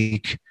next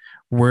week.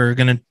 We're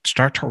going to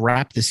start to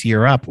wrap this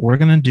year up. We're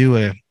going to do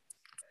a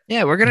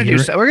we're gonna do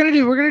something. We're gonna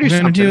do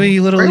a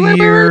little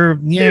year. We're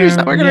gonna do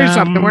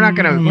something. We're not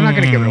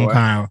gonna give it away.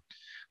 Okay.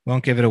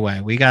 Won't give it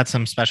away. We got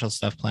some special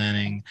stuff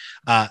planning.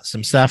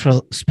 Some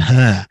special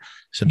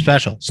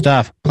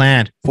stuff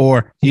planned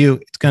for you.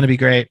 It's gonna be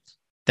great.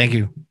 Thank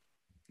you.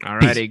 All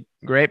righty,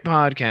 great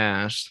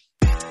podcast.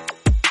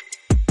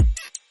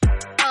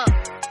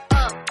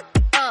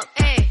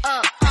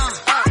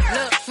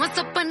 Once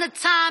upon a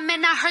time,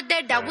 and I heard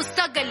that I was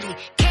ugly.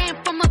 Came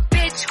from a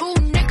bitch who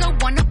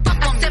nigga wanna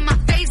fuck on. Said my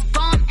face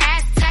bomb,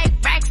 ass tight,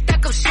 rack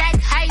stack of shack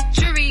height,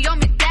 jury on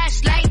me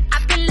dash light.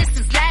 I've been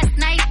listening last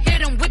night,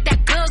 hit him with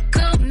that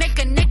good, make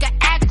a nigga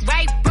act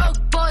right.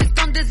 Broke boys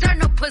don't deserve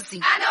no pussy.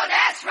 I know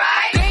that's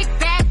right. Big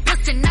bag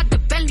bustin' out the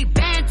Bentley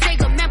band,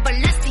 take a man,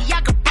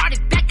 Balenciaga brought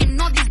it back,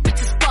 and all these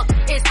bitches fuck.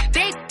 It's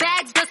big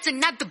bags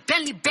bustin' out the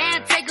Bentley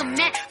band, take a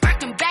man,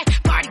 working back,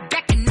 party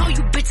back, and all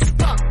you bitches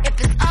fuck. If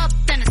it's up,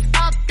 then it's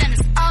up, then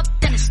it's up,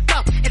 then it's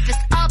stuck. If it's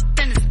up,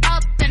 then it's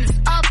up, then it's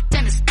up,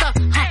 then it's stuck.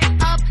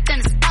 Up, then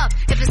it's up.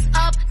 If it's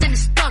up, then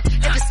it's stuck.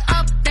 If it's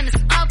up, then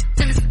it's up,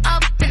 then it's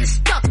up, then it's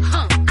stuck.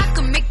 I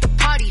can make the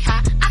party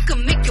hot. I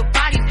can make your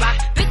body rock.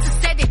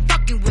 Bitches say they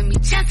fucking with me.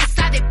 Chances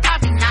are they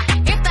probably not.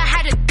 If I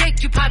had a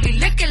dick, you probably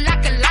lick it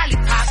like a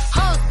lollipop.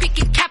 Hoes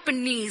speaking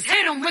Japanese,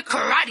 hit 'em with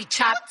karate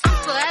chops. I'm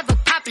forever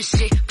popping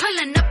shit,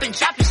 pulling up and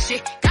dropping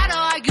shit. Gotta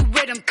argue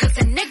with 'em 'cause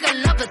a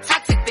nigga love a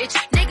toxic bitch.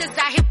 Niggas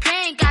out here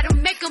playing, gotta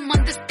make 'em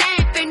understand.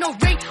 Ain't no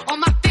ring on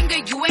my finger,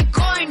 you ain't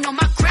going on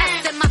my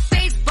gram. Set my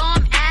face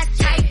bomb, ass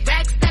tight,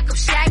 rack stack of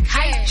shack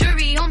height,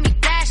 jury on me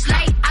dash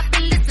light. I've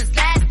been listening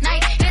last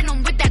night, hit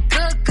 'em with that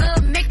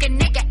good, make a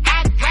nigga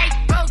act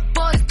right. Broke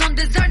boys don't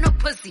deserve no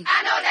pussy.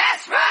 I know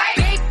that's right.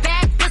 Big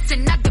bag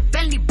bustin' out the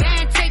Bentley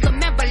band, take a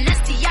man,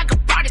 Balenciaga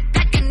brought it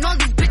back, and all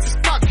these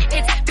bitches fuck.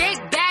 It's big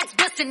bags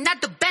bustin'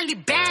 out the Bentley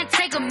band,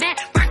 take a man,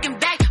 working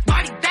back,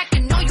 party back,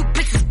 and all you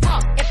bitches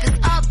fuck. If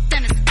it's up,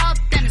 then it's up,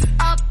 then it's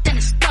up, then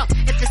it's stuck.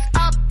 If it's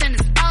up,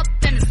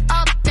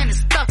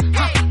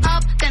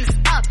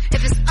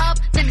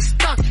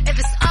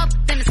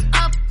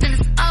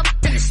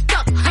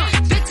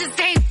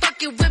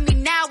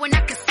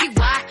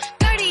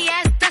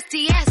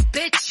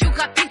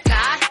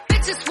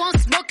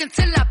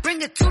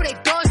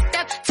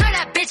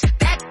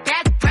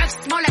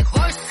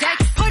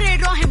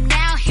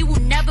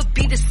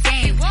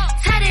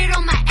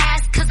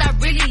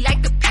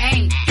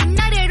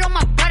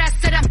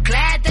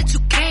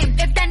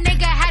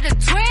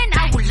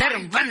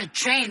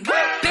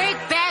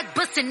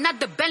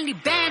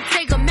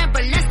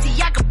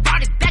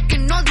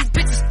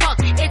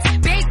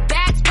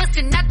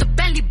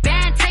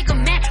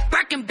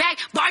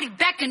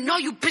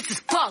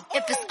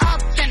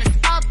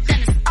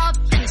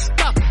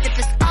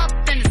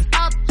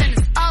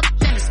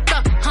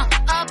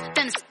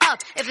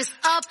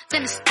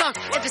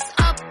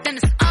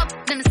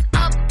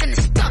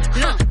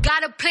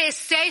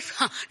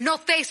 no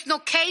face, no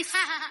case.